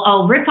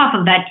 I'll rip off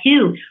of that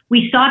too.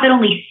 We saw that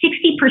only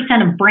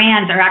 60% of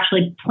brands are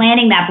actually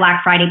planning that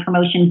Black Friday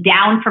promotion,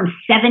 down from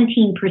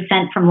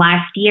 17% from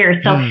last year.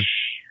 So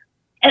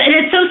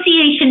an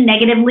association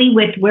negatively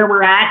with where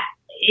we're at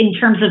in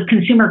terms of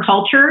consumer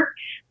culture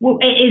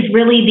is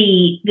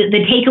really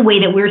the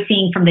takeaway that we're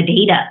seeing from the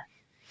data.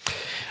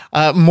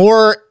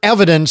 More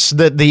evidence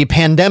that the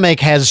pandemic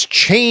has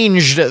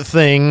changed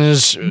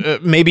things,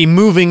 maybe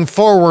moving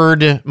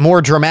forward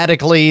more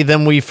dramatically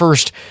than we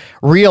first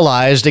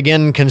realized.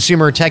 Again,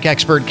 consumer tech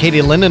expert Katie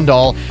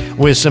Linendoll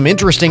with some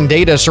interesting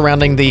data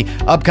surrounding the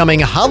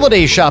upcoming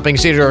holiday shopping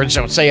season. Or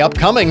don't say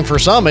upcoming, for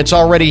some, it's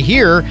already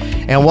here,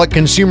 and what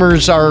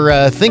consumers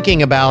are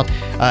thinking about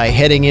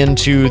heading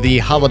into the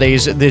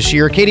holidays this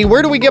year. Katie,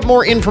 where do we get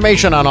more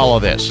information on all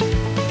of this?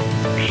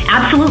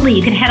 Absolutely.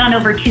 You can head on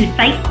over to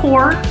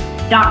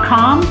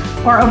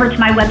sitecore.com or over to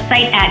my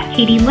website at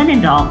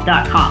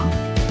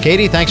katielinendoll.com.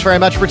 Katie, thanks very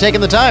much for taking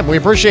the time. We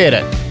appreciate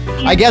it.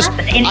 I guess.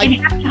 And happy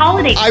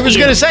holidays. I was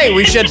going to say,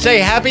 we should say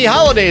happy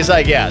holidays,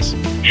 I guess.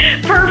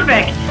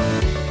 Perfect.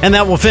 And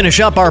that will finish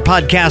up our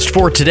podcast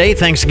for today.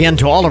 Thanks again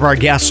to all of our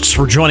guests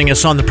for joining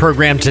us on the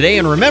program today.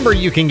 And remember,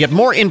 you can get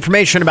more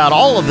information about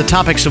all of the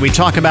topics that we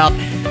talk about,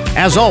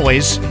 as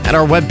always, at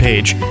our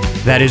webpage.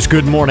 That is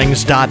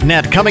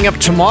goodmornings.net. Coming up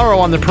tomorrow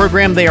on the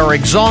program, they are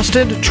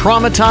exhausted,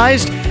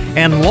 traumatized,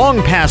 and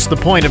long past the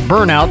point of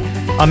burnout.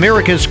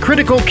 America's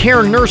critical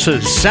care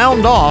nurses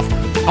sound off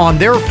on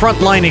their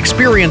frontline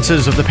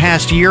experiences of the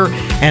past year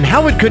and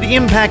how it could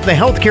impact the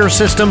healthcare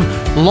system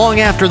long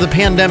after the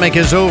pandemic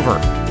is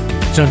over.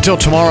 So until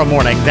tomorrow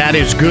morning, that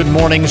is Good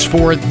Mornings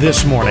for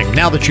this morning.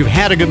 Now that you've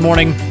had a good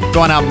morning,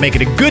 go on out and make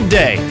it a good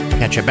day.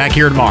 Catch you back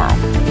here tomorrow.